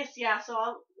 So I guess yeah. So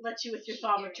I'll let you with your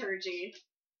thaumaturgy.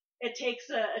 It takes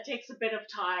a bit of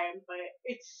time, but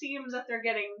it seems that they're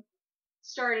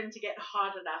starting to get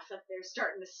hot enough that they're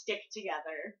starting to stick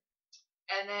together.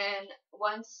 And then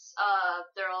once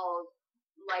they're all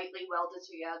lightly welded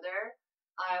together,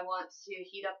 I want to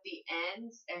heat up the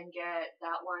ends and get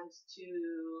that one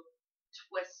to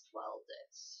twist weld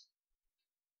it.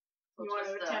 You want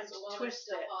to attempt to twist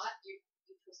it. Hot, you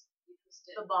twist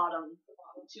it. The bottom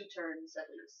 2 turns at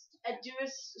least. Do a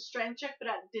strength check, but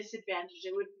at disadvantage.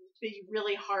 It would be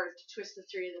really hard to twist the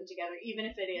 3 of them together, even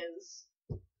if it is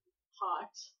hot.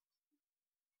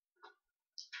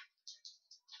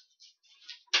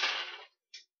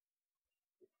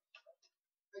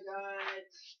 I got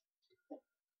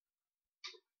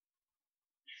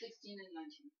 16 and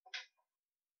 19.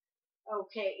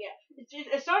 Okay, yeah.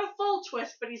 It's not a full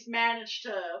twist, but he's managed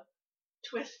to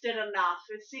twist it enough.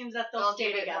 It seems that they'll I'll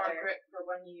stay give it more together. grip for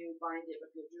when you bind it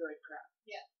with your druid craft.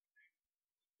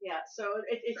 Yeah, so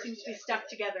it seems to be stuck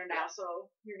together now,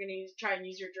 so you're going to try and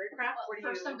use your druid craft? Well, Or do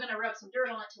first you... I'm gonna rub some dirt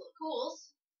on it till it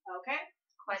cools. Okay.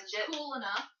 Quench It's it. cool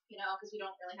enough, because we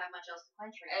don't really have much else to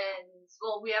quench right now. And,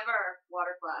 well, we have our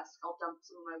water flask. I'll dump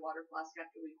some of my water flask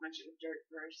after we quench it with dirt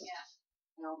first. Yeah.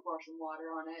 And I'll pour some water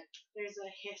on it. There's a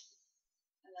hiss.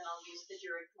 And then I'll use the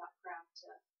druidcraft to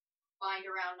bind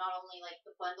around not only like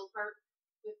the bundle part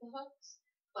with the hooks,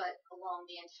 but along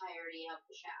the entirety of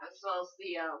the shaft. As well as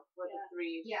the, Yeah.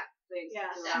 3 Yeah. things.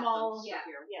 Yeah, to wrap small, them yeah.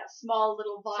 secure. small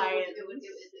little So vines.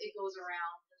 it goes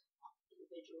around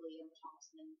individually in the toss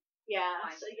and then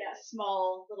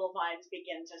Small little vines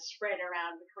begin to spread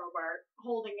around the crowbar,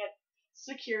 holding it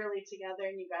securely together,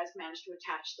 and you guys manage to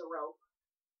attach the rope.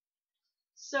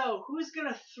 So, who's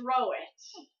gonna throw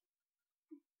it?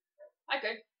 I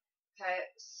could. Okay,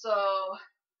 so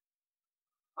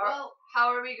Well, How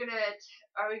are we gonna?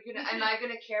 Am I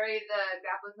gonna carry the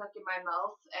grappling hook in my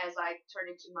mouth as I turn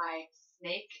into my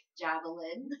snake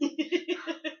javelin?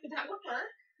 that would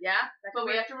work. Yeah, But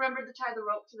we have to remember to tie the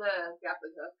rope to the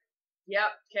grappling hook. Yep.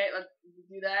 Okay, let's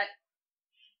do that.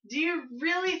 Do you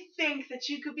really think that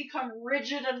you could become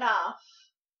rigid enough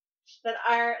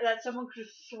that someone could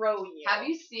throw you? Have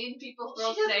you seen people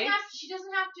throw She snakes?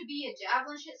 doesn't have to be a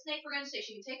javelin shit snake. We're gonna say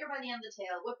she can take her by the end of the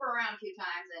tail, whip her around a few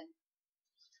times, and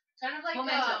Kind of like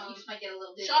momentum. You just might get a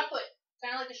little dizzy. shot put.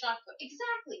 Kind of like a shot put.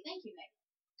 Exactly. Thank you, Meg.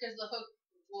 Because the hook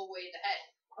will weigh the head.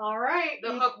 All right.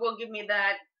 The hook will give me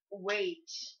that weight.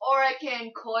 Or I can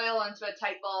coil onto a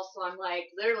tight ball so I'm like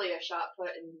literally a shot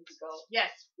put and just go. Yes,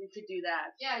 we could do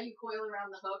that. Yeah, you coil around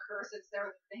the hook, her sits there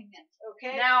with the thing, and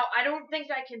Okay. Now, I don't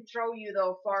think I can throw you,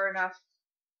 though, far enough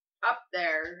up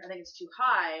there. I think it's too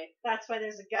high. That's why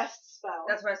there's a gust spell.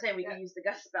 That's what I was saying. We can use the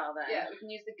gust spell then. Yeah, we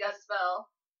can use the gust spell.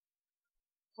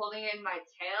 Holding in my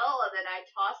tail and then I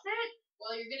toss it.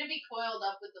 Well, you're going to be coiled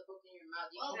up with the hook in your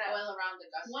mouth. You Well, can coil around the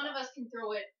gust. one of us can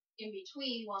throw it in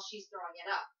between while she's throwing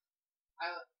it up.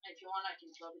 If you want, I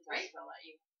can throw the gust spell at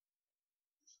you.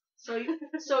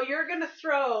 So you're gonna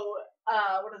throw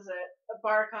what is it? A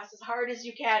Baracos as hard as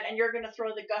you can, and you're gonna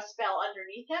throw the gust spell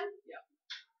underneath him.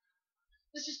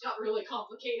 This just got really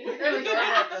complicated. There we go.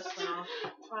 I love this now.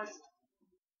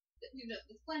 You know,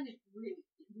 this plan is really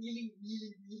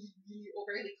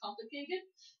overly complicated.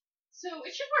 So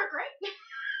it should work, right?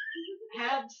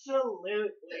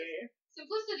 Absolutely.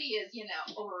 Simplicity is,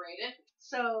 overrated.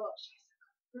 So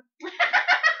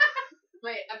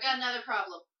Wait, I've got another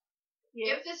problem.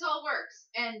 yeah. If this all works,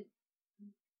 and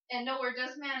Nowhere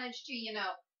does manage to,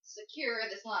 secure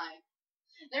this line,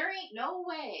 there ain't no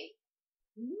way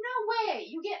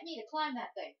you get me to climb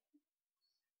that thing.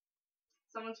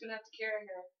 Someone's gonna have to carry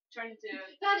her. Turn into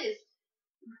That is,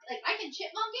 like, I can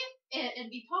chipmunk it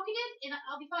and be pocketed, and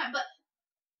I'll be fine, but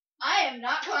I am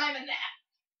not climbing that.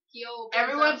 Kyo pulls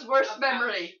everyone's up worst a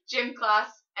memory. Gym class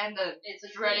and the pouch. It's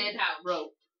a dreaded green pouch.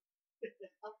 rope.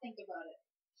 I'll think about it.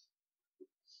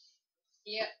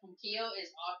 Kyo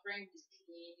is offering his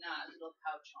clean little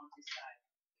pouch on his side.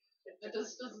 That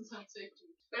doesn't sound safe to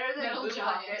me. Better than Metal the boot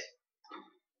giant. pocket.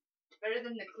 Better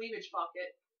than the cleavage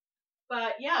pocket.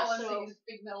 But yeah, All I'm so seeing is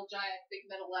big metal giant, big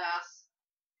metal ass,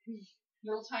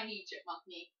 little tiny chipmunk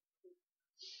me.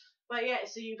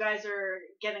 so you guys are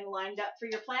getting lined up for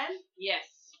your plan. Yes.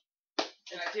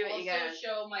 Let's do it, you guys. Also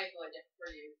show my hood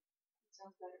for you.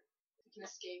 Sounds better. We can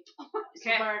escape. So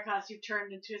Baracos, you've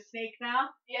turned into a snake now.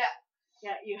 Yeah.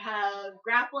 Yeah, you have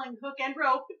grappling hook and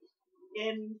rope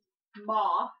in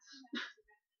maw.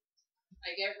 I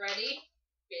get ready,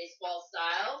 baseball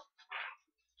style.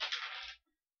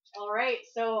 All right,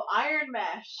 so iron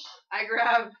mesh. I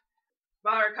grab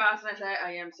Baracos and I say,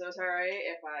 I am so sorry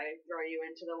if I throw you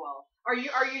into the wall. Are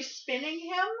you spinning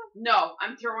him? No,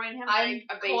 I'm throwing him I'm like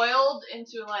a base. coiled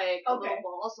into like a Okay. little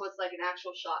ball, so it's like an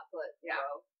actual shot put. Yeah.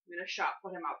 I'm gonna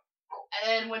put him up.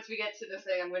 And then once we get to the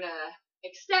thing, I'm gonna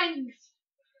extend.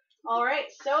 All right,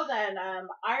 so then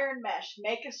iron mesh.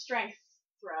 Make a strength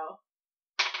throw.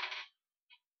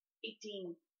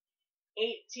 18.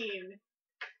 18.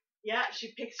 Yeah,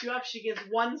 she picks you up. She gives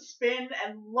one spin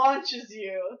and launches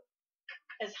you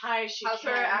as high as she How's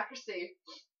can. her accuracy?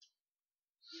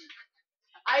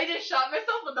 I just shot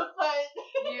myself in the foot.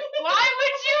 Why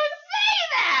would you say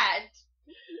that?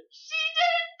 She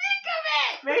didn't think of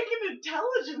it. Make an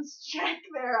intelligence check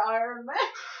there, Iron Man.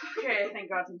 Okay, thank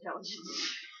God's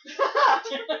intelligence.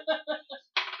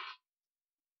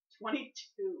 22.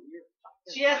 You're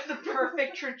fucking She has the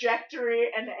perfect trajectory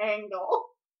and angle.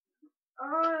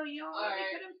 Oh, you know what I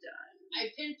Alright. could have done? I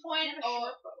pinpoint And a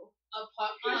short bow. a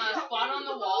spot on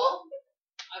the wall.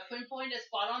 I pinpoint a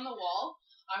spot on the wall.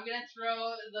 I'm gonna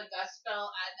throw the gust spell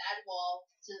at that wall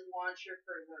to launch her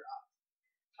further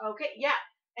up. Okay, yeah.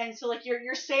 And so like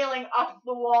you're sailing up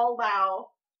the wall now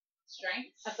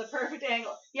Strength. at the perfect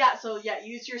angle. Yeah, so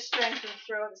use your strength and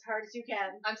throw it as hard as you can.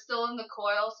 I'm still in the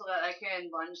coil so that I can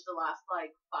lunge the last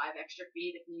like 5 extra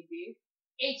feet if need be.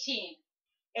 18.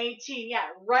 18, yeah,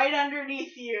 right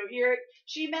underneath you.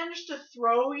 She managed to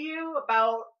throw you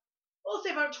about, we'll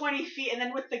say about 20 feet, and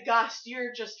then with the gust,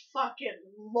 you're just fucking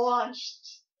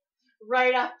launched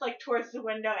right up, like, towards the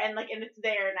window, and it's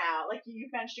there now. Like, you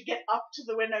managed to get up to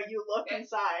the window, you look Okay.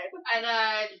 inside. And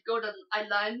I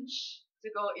lunge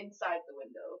to go inside the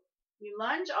window. You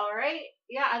lunge, alright.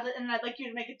 Yeah, and I'd like you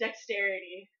to make a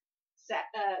dexterity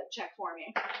check for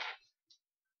me.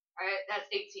 Alright, that's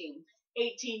 18.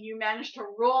 18, you managed to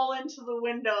roll into the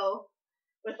window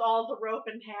with all the rope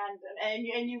in hand,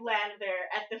 and you land there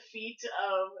at the feet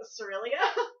of Cerelia.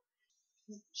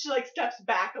 She like steps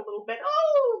back a little bit.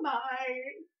 Oh my.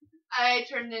 I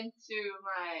turned into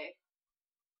my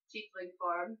tiefling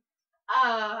form.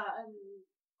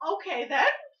 Okay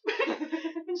then.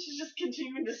 And she's just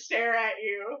continuing to stare at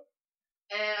you.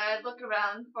 And I look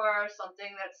around for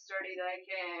something that's sturdy that I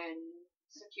can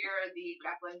secure the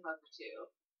grappling hook to.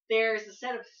 There's a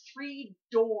set of 3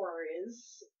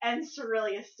 doors, and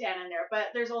Cerilia's standing there,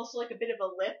 but there's also like a bit of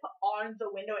a lip on the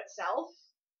window itself.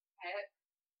 Okay.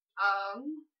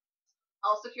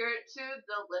 I'll secure it to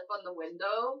the lip on the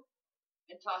window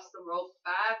and toss the rope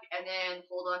back, and then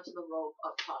hold on to the rope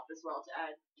up top as well to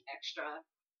add extra.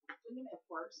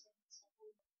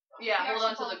 Yeah, hold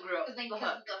on to the hook.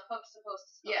 Because the hook's supposed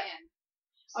to go Yeah. in.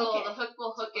 So Okay. the hook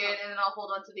will hook in, and then I'll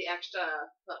hold on to the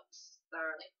extra hooks. That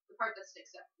are, Like the part that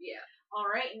sticks out. yeah.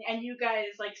 Alright, and you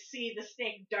guys like see the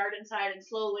snake dart inside, and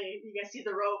slowly you guys see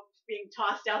the rope being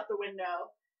tossed out the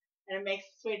window, and it makes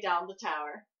its way down the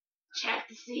tower. Check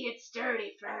to see it's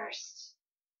sturdy first.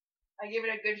 I give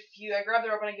it a good few. I grab the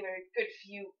rope and I give it a good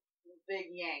few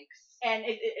big yanks. And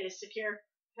it is secure.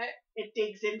 Okay. It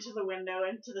digs into the window,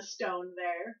 into the stone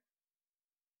there.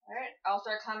 Alright, I'll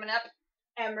start climbing up.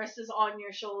 Emrys is on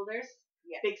your shoulders.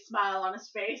 Yeah. Big smile on his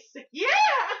face. Like, yeah!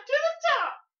 To the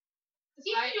top! Does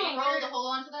he have to do a roll to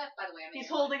hold on to that? By the way, He's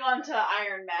holding on to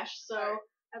iron mesh, so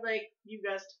I'd like you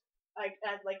guys,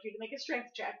 I'd like you to make a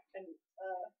strength check. And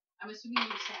I'm assuming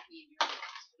you snap me in your roll,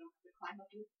 so I don't have to climb up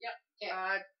you. Yep. Okay.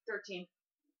 13.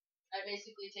 I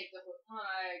basically take the hook.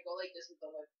 I go like this with the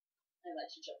hook and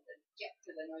let you jump in. Yeah,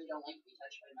 because I know you don't like to be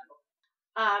touched by metal.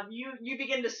 you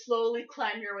begin to slowly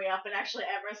climb your way up, and actually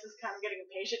Emrys is kind of getting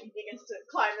impatient. He begins to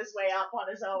climb his way up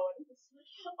on his own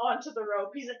onto the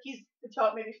rope. He's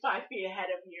about maybe 5 feet ahead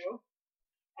of you,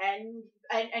 and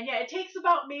yeah, it takes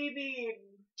about maybe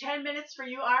 10 minutes for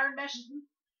you, Iron Mesh.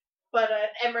 But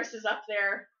Emrys is up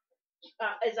there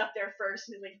first,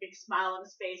 and he's like a big smile on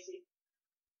his face.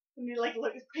 He like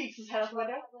peeks his head out the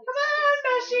window. Come on,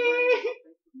 Meshy!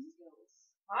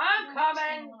 I'm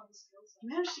coming! You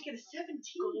managed to get a 17.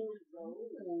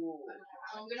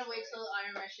 I'm gonna wait till the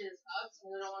iron mesh is up,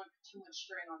 so I don't want too much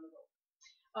strain on the rope.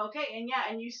 Okay,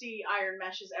 and you see Iron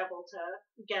Mesh is able to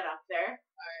get up there.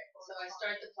 Alright, so I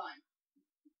start the climb.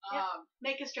 Yeah.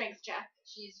 Make a strength check.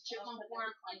 She's chipmunk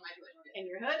form in my hood. In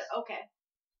your hood? Okay.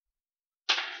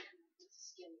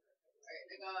 Alright,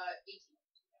 I got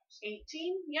 18.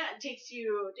 18? Yeah,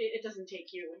 it doesn't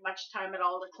take you much time at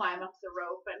all to climb up the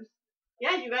rope, and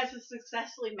yeah, you guys have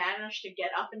successfully managed to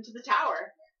get up into the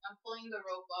tower. I'm pulling the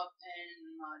rope up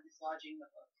and dislodging the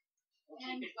hook.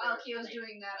 And while Kyo's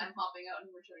doing that, I'm hopping out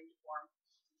and returning to form.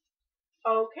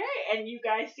 Okay, and you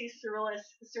guys see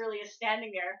Cerelia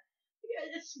standing there. You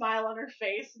got a smile on her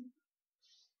face.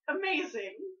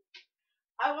 Amazing.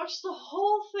 I watched the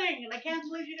whole thing, and I can't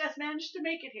believe you guys managed to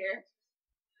make it here.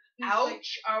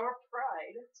 Ouch, our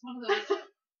pride. It's one of those.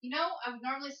 I would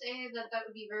normally say that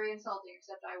would be very insulting,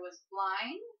 except I was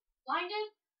blinded.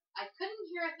 I couldn't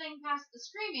hear a thing past the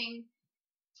screaming,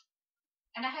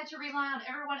 and I had to rely on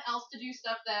everyone else to do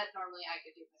stuff that normally I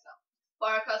could do myself.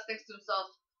 Barakas thinks to himself,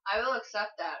 I will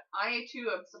accept that. I too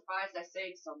am surprised I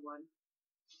saved someone.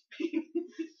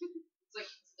 It's like,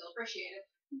 still appreciated.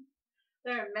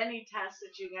 There are many tasks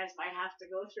that you guys might have to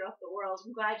go throughout the world.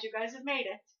 I'm glad you guys have made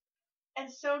it.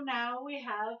 And so now we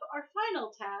have our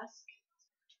final task.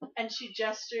 And she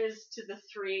gestures to the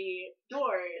 3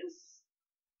 doors.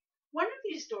 One of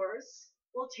these doors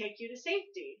will take you to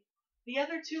safety. The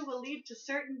other 2 will lead to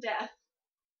certain death.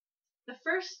 The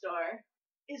first door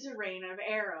is a rain of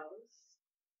arrows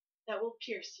that will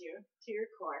pierce you to your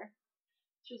core.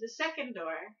 Through the second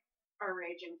door are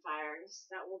raging fires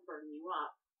that will burn you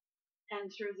up. And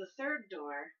through the third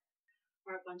door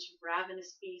are a bunch of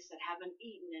ravenous beasts that haven't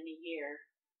eaten in a year.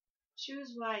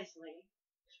 Choose wisely.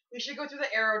 We should go through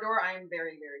the arrow door. I am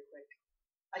very, very quick.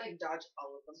 I can dodge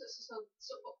all of them. So,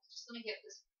 just let me get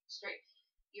this straight.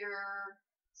 You're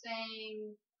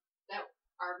saying that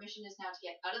our mission is now to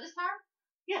get out of this tower?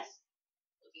 Yes.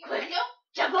 Looking out the window?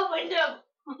 Jump out window!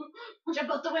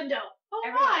 Jump out the window. Oh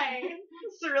Everyone. my!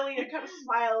 Cerelia kind of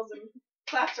smiles and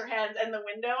claps her hands, and the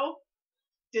window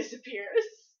disappears.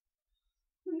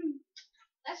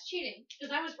 That's cheating,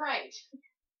 because I was right.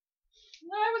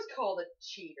 I was called a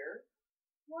cheater.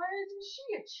 Why isn't she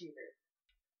a cheater?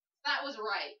 That was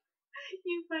right.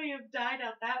 You may have died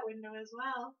out that window as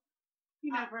well.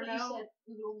 You never But know. You said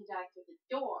we would only die through the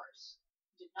doors.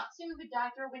 You did not say we would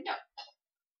die through a window.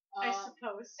 I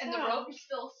suppose so. And the rope is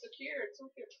still secured,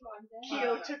 so we can climb down.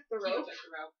 Kyo took the Kyo rope. took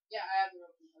the rope. Yeah, I have the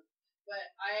rope. But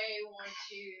I want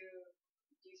to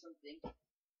do something.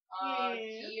 Yeah.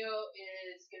 Kyo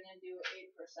is gonna do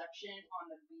a perception on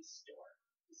the beast door.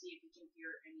 to see if you can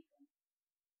hear anything.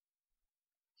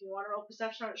 Do you want to roll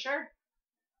perception on it? Sure.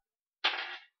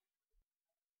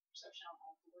 Perception on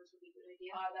all doors would be a good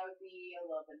idea. That would be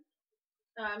 11.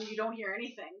 You don't hear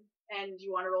anything. And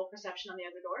you want to roll perception on the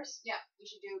other doors? Yeah, we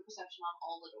should do perception on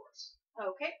all the doors.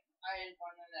 Okay. I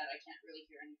informed them that I can't really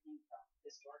hear anything from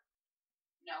this door.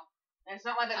 No. And it's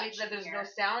not like that I means that there's should no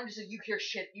hear. sound, just so you hear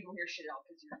shit, you don't hear shit at all,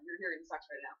 because you're hearing sucks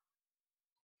right now.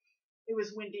 It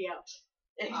was windy out.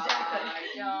 Exactly. I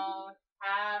don't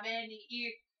have any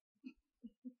ear.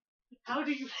 How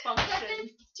do you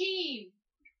function? 15!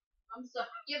 I'm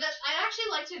sorry. Yeah, I'd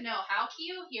actually like to know how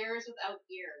Kyo hears without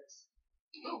ears.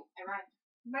 Ooh, I rhymed.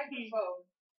 Microphone.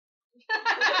 That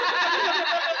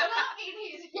does not mean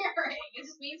he's hearing. It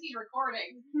just means he's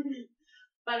recording.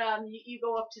 But you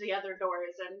go up to the other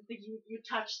doors and you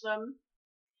touch them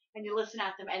and you listen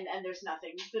at them and there's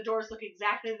nothing. The doors look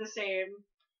exactly the same.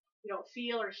 You don't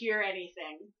feel or hear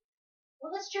anything.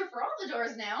 Well, that's true for all the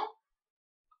doors now.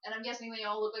 And I'm guessing they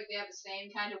all look like they have the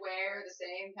same kind of wear, the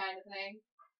same kind of thing.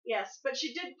 Yes, but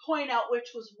she did point out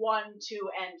which was 1, 2,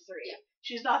 and 3. Yeah.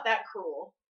 She's not that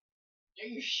cruel. Are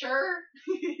you sure?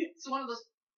 It's one of those,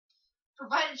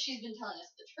 provided she's been telling us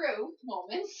the truth,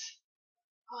 moments.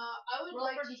 I would Roll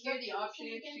like for to hear the perception, options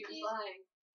see if again, she was please. lying.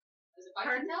 As if I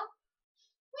Pardon? can tell?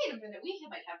 Wait a minute, we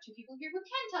might have 2 people here who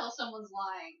can tell someone's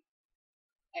lying.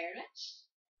 Ernest?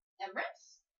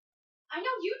 Emrys? I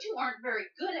know you two aren't very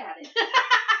good at it.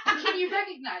 Can you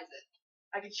recognize it?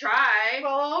 I could try.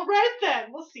 Well, all right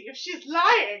then. We'll see if she's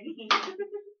lying.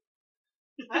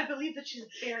 I believe that she's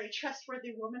a very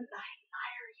trustworthy woman, and I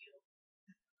admire you.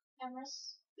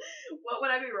 Emrys? What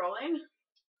would I be rolling?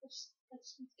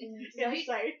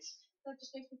 Insight. That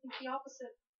just makes me think the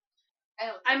opposite.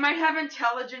 I might have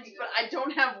intelligence, but I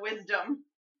don't have wisdom.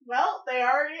 Well, they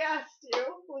already asked you.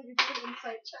 Will you do an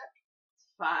insight check?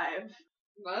 5.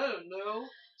 I don't know.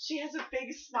 She has a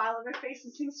big smile on her face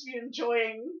and seems to be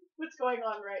enjoying what's going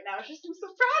on right now. She seems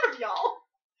so proud of y'all.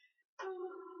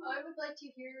 I would like to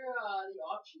hear the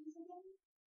options again.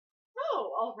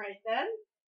 Oh, all right then.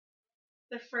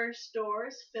 The first door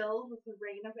is filled with a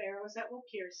rain of arrows that will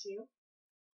pierce you.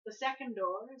 The second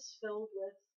door is filled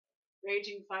with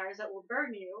raging fires that will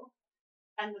burn you.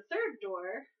 And the third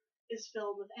door is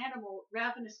filled with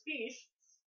ravenous beasts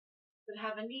that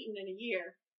haven't eaten in a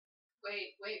year.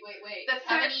 Wait. The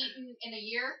Haven't eaten in a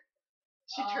year?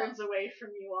 She turns away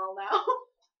from you all now.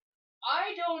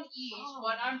 I don't eat,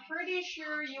 but I'm pretty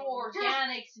sure you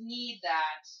organics need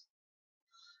that.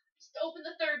 Just open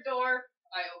the third door.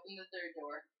 I open the third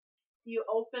door. You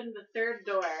open the third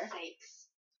door, Sakes.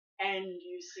 and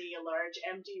you see a large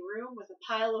empty room with a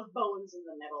pile of bones in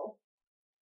the middle.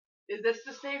 Is this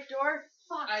the safe door?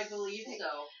 I believe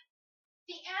so.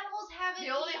 The animals haven't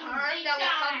The only eaten, harm they that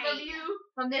will come died. from you,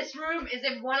 from this room, is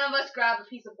if one of us grab a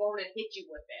piece of bone and hit you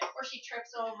with it. Or she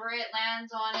trips over it,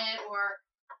 lands on it, or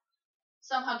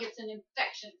somehow gets an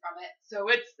infection from it. So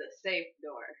it's the safe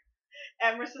door.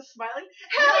 Emrys is smiling.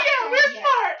 Hell yeah, we're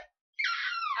smart!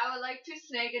 I would like to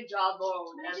snag a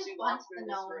jawbone Can I as just we walk bunt through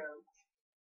the this gnome? room.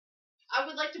 I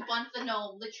would like to bunt the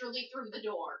gnome literally through the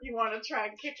door. You want to try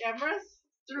and kick Emrys?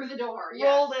 Through the door, yes.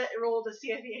 Roll to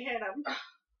see if you hit him.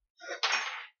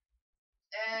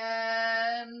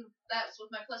 And that's with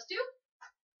my +2.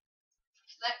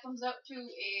 So that comes out to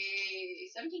a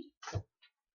 17.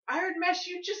 Iron Mesh,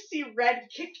 you just see Red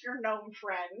kick your gnome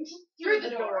friend through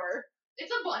the door.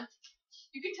 It's a bunt.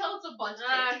 You can tell it's a bunt.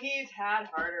 He's had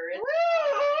harder. It's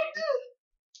Rude!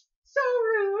 So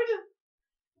rude.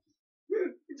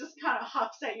 It just kind of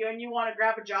hops at you, and you want to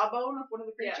grab a jawbone of one of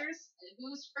the creatures. And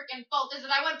whose freaking fault is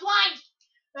it I went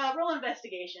blind? Roll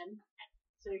investigation,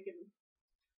 so you can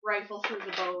rifle through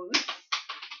the bones.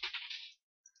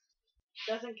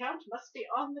 Doesn't count. Must be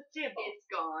on the table. It's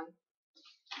gone.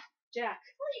 Jack.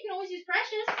 Well, you can always use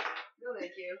precious. No,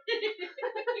 thank you.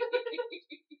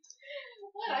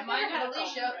 What? I've Mine never had and a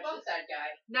Alicia, problem fuck with that guy.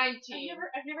 19.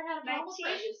 I've never had a problem with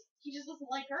 19? precious. He just doesn't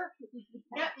like her.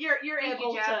 Yeah, you're Thank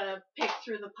you, able Jack. to pick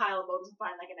through the pile of bones and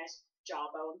find like a nice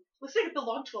jawbone. Looks like it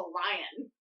belonged to a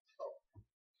lion.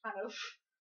 Kind of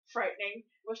frightening.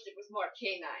 Wished it was more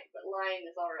canine, but lion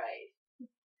is alright.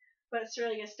 But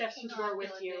Cerelia steps through the door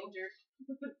with you.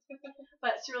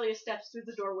 But Cerelia steps through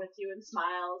the door with you and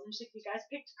smiles, and she's like, "You guys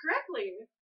picked correctly."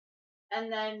 And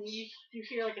then you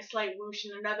hear like a slight whoosh,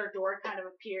 and another door kind of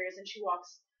appears, and she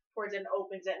walks towards it and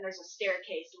opens it, and there's a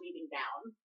staircase leading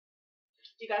down.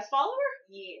 Do you guys follow her?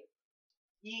 Yeah.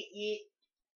 Yeah.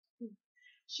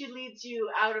 She leads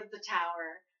you out of the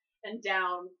tower and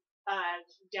down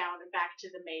and back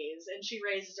to the maze, and she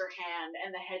raises her hand,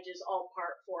 and the hedges all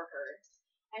part for her,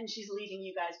 and she's leading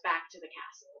you guys back to the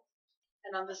castle.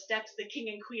 And on the steps, the king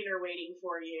and queen are waiting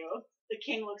for you. The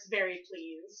king looks very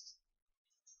pleased.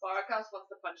 Barakas wants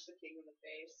to punch the king in the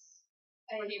face.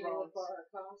 I He agree won't. with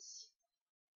Barakas.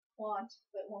 Want,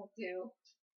 but won't do.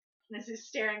 And as he's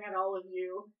staring at all of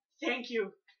you, thank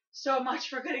you so much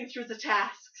for getting through the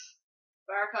tasks.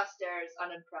 Barakas stares,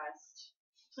 unimpressed.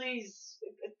 Please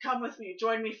come with me,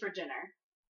 join me for dinner.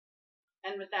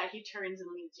 And with that, he turns and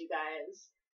leads you guys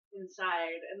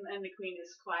inside, and the queen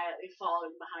is quietly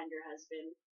following behind her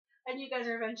husband. And you guys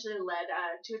are eventually led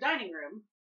to a dining room.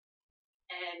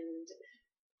 And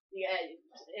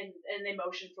and they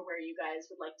motion for where you guys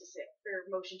would like to sit, or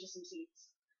motion to some seats.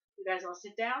 You guys all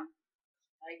sit down?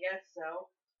 I guess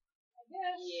so.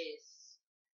 Yes.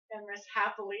 Emrys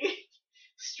happily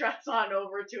struts on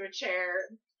over to a chair,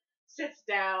 sits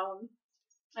down,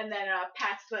 and then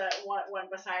pats the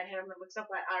one beside him and looks up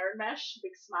at Iron Mesh,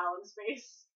 big smile on his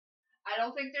face. I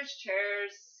don't think there's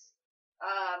chairs.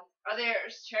 Are there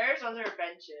chairs or are there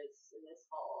benches in this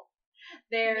hall?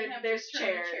 There's Turn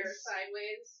the chairs. chair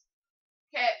sideways.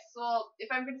 Okay, so if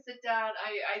I'm gonna sit down,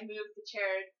 I move the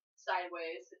chair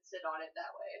sideways and sit on it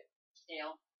that way.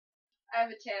 Tail. I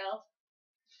have a tail.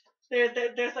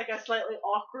 There's like a slightly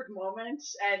awkward moment,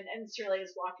 and Shirley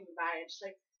is walking by, and she's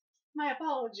like, "My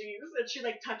apologies," and she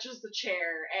like touches the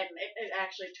chair, and it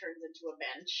actually turns into a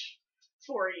bench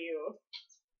for you.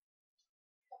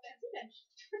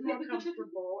 More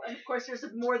comfortable, and of course there's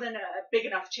more than big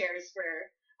enough chairs for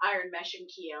Iron Mesh and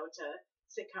Keo to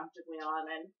sit comfortably on,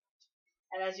 and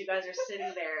as you guys are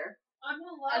sitting there, I'm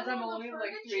allowed As I'm on only the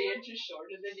like furniture? 3 inches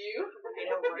shorter than you. I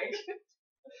know, right?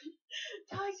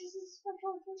 guys, this is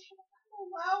special edition. I'm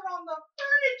allowed on the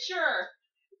furniture.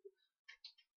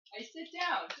 I sit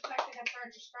down. The fact they have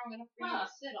furniture strong enough for you to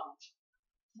sit on.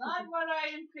 Not what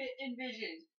I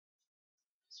envisioned.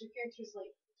 So your character's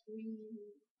like 300,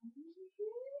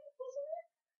 wasn't it?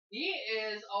 He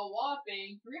is a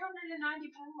whopping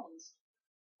 390 pounds.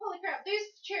 Holy crap, these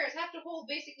chairs have to hold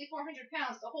basically 400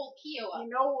 pounds to hold Keo up. You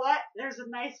know what? There's a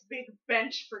nice big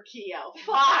bench for Keo.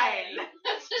 Fine.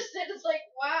 That's just it. It's like,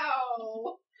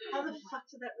 wow. How the fuck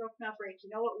did that rope not break? You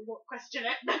know what? We won't question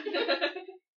it.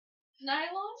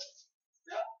 Nylons?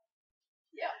 So,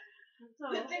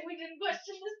 Good thing we didn't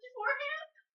question this beforehand.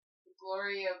 The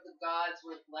glory of the gods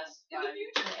with less In the time.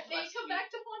 future, if they come back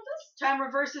to haunt us. time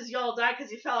reverses, you all die because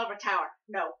you fell out of a tower.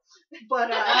 No. But,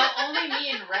 Only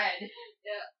me in red.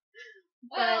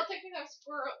 Well, technically I'm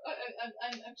squirrel.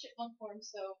 I'm chipmunk form,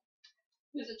 so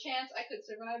there's a chance I could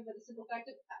survive by the simple fact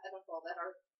of I don't fall that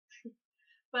hard.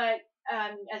 But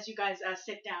as you guys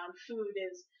sit down, food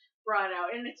is brought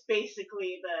out, and it's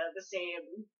basically the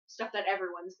same stuff that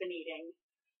everyone's been eating.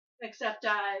 Except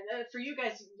for you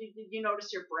guys, you notice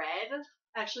your bread.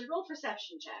 Actually, roll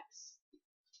perception checks.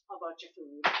 How about your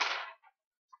food?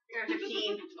 You're 15.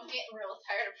 I'm getting real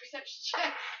tired of perception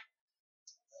checks.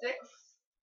 6.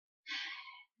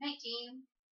 19.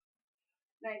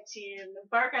 19.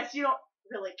 Barkas, you don't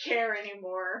really care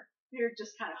anymore. You're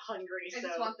just kind of hungry, I so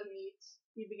just want the meat.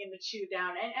 you begin to chew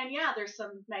down. And yeah, there's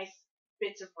some nice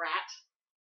bits of rat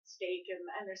steak, and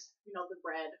there's, the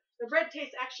bread. The bread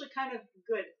tastes actually kind of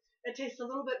good. It tastes a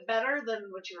little bit better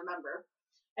than what you remember.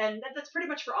 And that's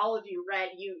pretty much for all of you.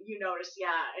 Red, you notice,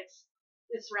 yeah,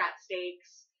 it's rat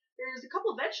steaks. There's a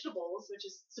couple vegetables, which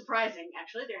is surprising,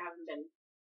 actually. There haven't been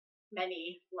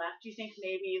many left. You think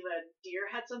maybe the deer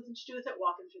had something to do with it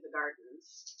walking through the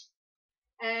gardens.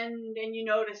 And you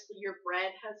notice that your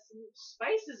bread has some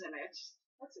spices in it.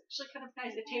 That's actually kind of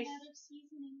nice. It tastes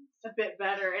a bit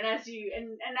better. And as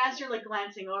you're like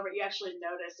glancing over it, you actually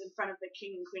notice in front of the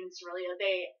king and queen Cerelia,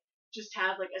 they just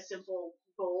have like a simple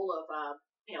bowl of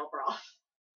pale broth.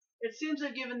 It seems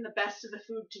they've given the best of the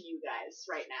food to you guys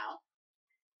right now.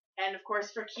 And of course,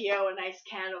 for Keo, a nice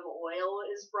can of oil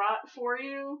is brought for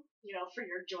you, for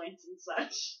your joints and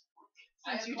such.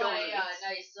 I Since you don't apply eat.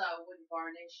 nice wood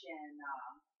varnish and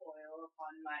oil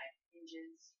upon my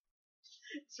hinges.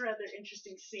 It's a rather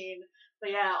interesting scene. But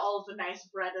yeah, all of the nice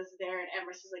bread is there, and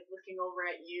Emrys is like looking over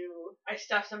at you. I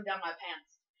stuffed some down my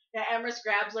pants. Yeah, Emrys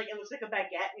grabs it looks like a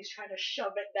baguette, and he's trying to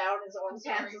shove it down his own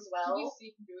pants as well. Can you see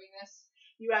him doing this?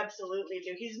 You absolutely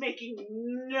do. He's making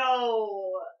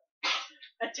no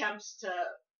attempts to.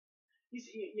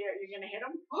 You're gonna hit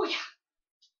him? Oh yeah.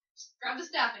 Just grab the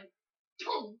staff and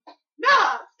boom.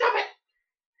 Nah, stop it!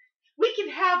 We can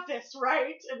have this,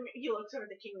 right? And he looks over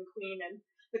at the king and queen, and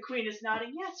the queen is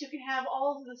nodding. Yes, you can have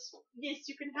all of this. Yes,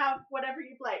 you can have whatever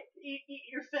you'd like. Eat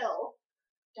your fill.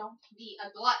 Don't be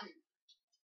a glutton.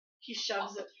 He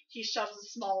shoves a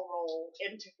small roll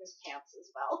into his pants as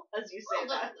well, as you say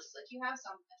Look that. at this. Like you have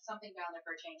something down there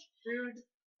for a change. Rude.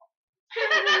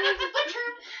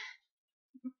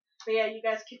 But yeah, you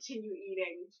guys continue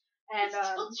eating, and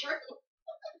Still true.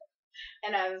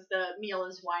 and as the meal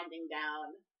is winding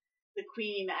down, the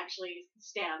queen actually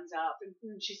stands up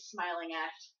and she's smiling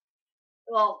at.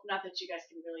 Well, not that you guys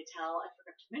can really tell. I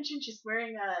forgot to mention she's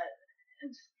wearing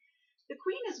the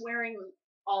queen is wearing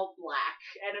all black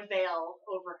and a veil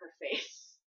over her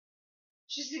face.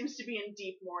 She seems to be in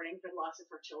deep mourning for the loss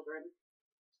of her children.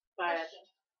 But Question.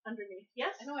 underneath,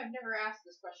 yes? I know I've never asked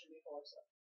this question before, so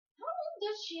how old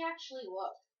does she actually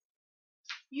look?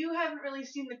 You haven't really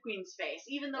seen the queen's face.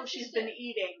 Even though That's she's just been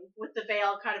eating with the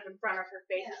veil kind of in front of her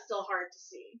face, Yeah. it's still hard to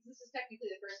see. This is technically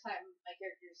the first time my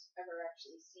character's ever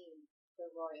actually seen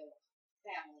the royal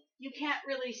family. You can't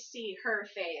really see her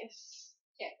face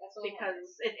Okay, that's what because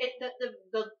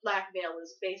the black veil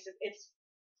is basic. It's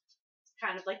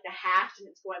kind of like the hat and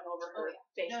it's going over her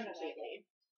face No. completely.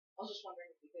 I was just wondering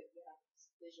if you could,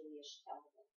 visually tell.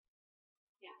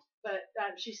 But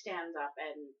she stands up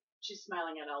and she's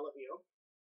smiling at all of you.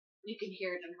 You can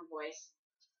hear it in her voice.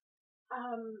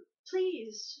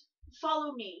 Please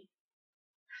follow me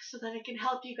so that I can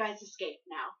help you guys escape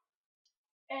now.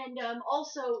 And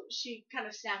also, she kind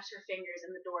of snaps her fingers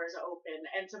and the doors open,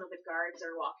 and some of the guards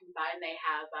are walking by, and they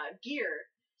have gear.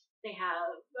 They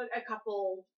have a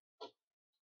couple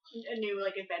new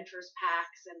adventurers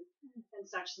packs and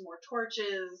such, some more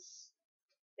torches.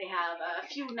 They have a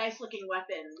few nice looking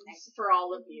weapons for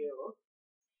all of you.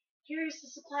 Here's the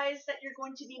supplies that you're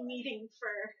going to be needing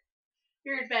for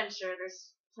your adventure.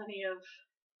 There's plenty of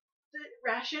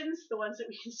rations, the ones that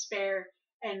we can spare,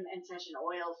 and such an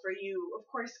oil for you. Of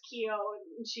course, Kyo,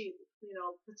 and she,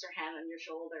 puts her hand on your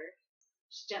shoulder.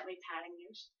 She's gently patting you.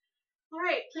 All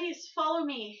right, please follow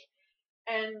me.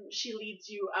 And she leads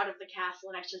you out of the castle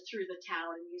and actually through the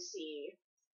town, and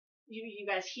you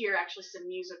guys hear actually some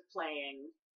music playing.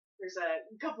 There's a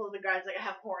couple of the guards that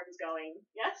have horns going.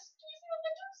 Yes?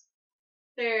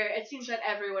 It seems that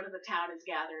everyone in the town is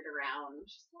gathered around.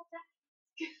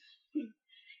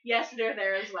 Yes, they're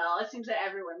there as well. It seems that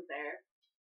everyone's there.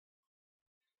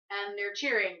 And they're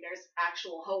cheering. There's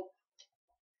actual hope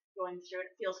going through it.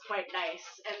 It feels quite nice.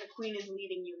 And the queen is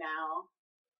leading you now.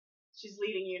 She's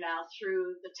leading you now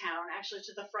through the town, actually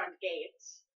to the front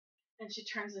gates. And she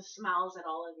turns and smiles at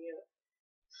all of you.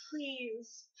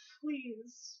 Please,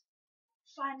 please,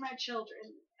 find my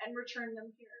children and return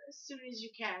them here as soon as you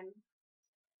can.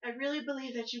 I really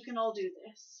believe that you can all do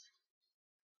this.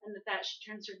 And with that, she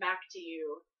turns her back to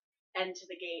you and to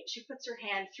the gate. She puts her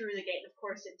hand through the gate, and of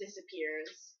course it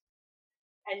disappears.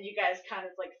 And you guys kind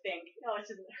of think,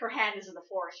 her hand is in the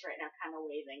forest right now, kind of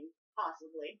waving,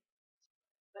 possibly.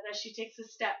 But as she takes a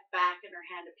step back and her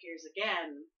hand appears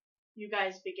again, you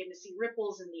guys begin to see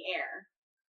ripples in the air.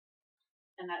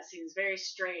 And that seems very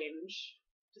strange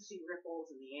to see ripples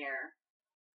in the air.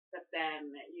 But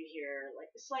then you hear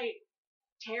a slight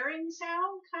tearing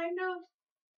sound, kind of.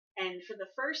 And for the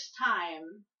first time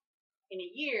in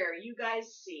a year, you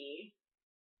guys see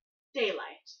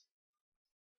daylight.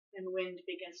 And wind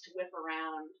begins to whip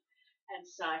around and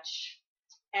such.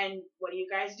 And what do you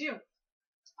guys do?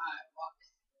 I walk.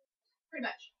 Pretty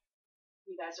much.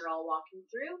 You guys are all walking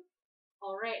through.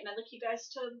 Alright, and I'd like you guys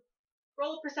to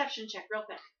roll a perception check real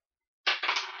quick.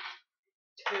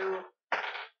 2.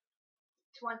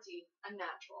 20.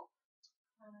 Unnatural.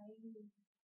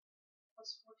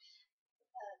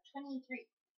 23.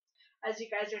 As you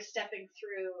guys are stepping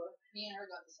through Me and her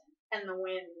got the same. and the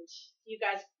wind, you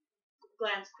guys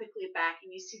glance quickly back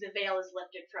and you see the veil is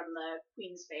lifted from the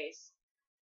queen's face.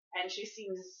 And she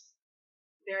seems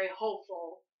very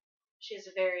hopeful. She has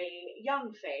a very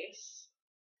young face.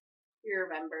 You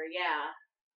remember, yeah.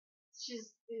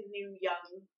 She's the new,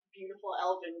 young, beautiful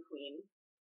elven queen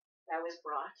that was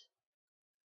brought.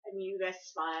 And you guys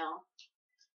smile.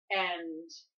 And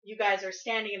you guys are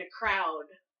standing in a crowd.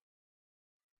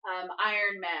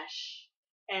 Iron Mesh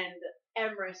and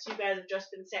Emrys, you guys have just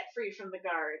been set free from the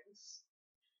guards.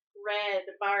 Red,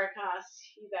 Barakas,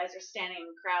 you guys are standing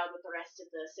in a crowd with the rest of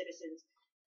the citizens.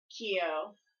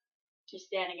 Kyo, you're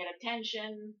standing at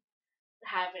attention,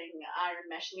 having Iron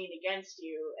Mesh lean against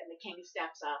you, and the king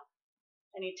steps up,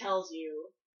 and he tells you,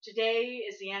 today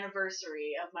is the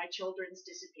anniversary of my children's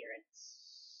disappearance.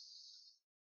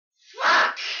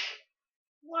 Fuck!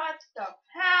 What the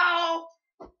hell?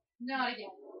 Not again.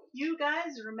 You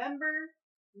guys remember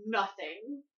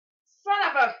nothing. Son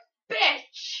of a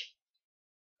bitch!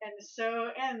 And so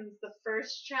ends the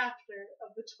first chapter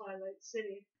of the Twilight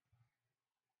City.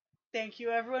 Thank you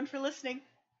everyone for listening,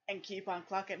 and keep on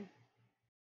cluckin'.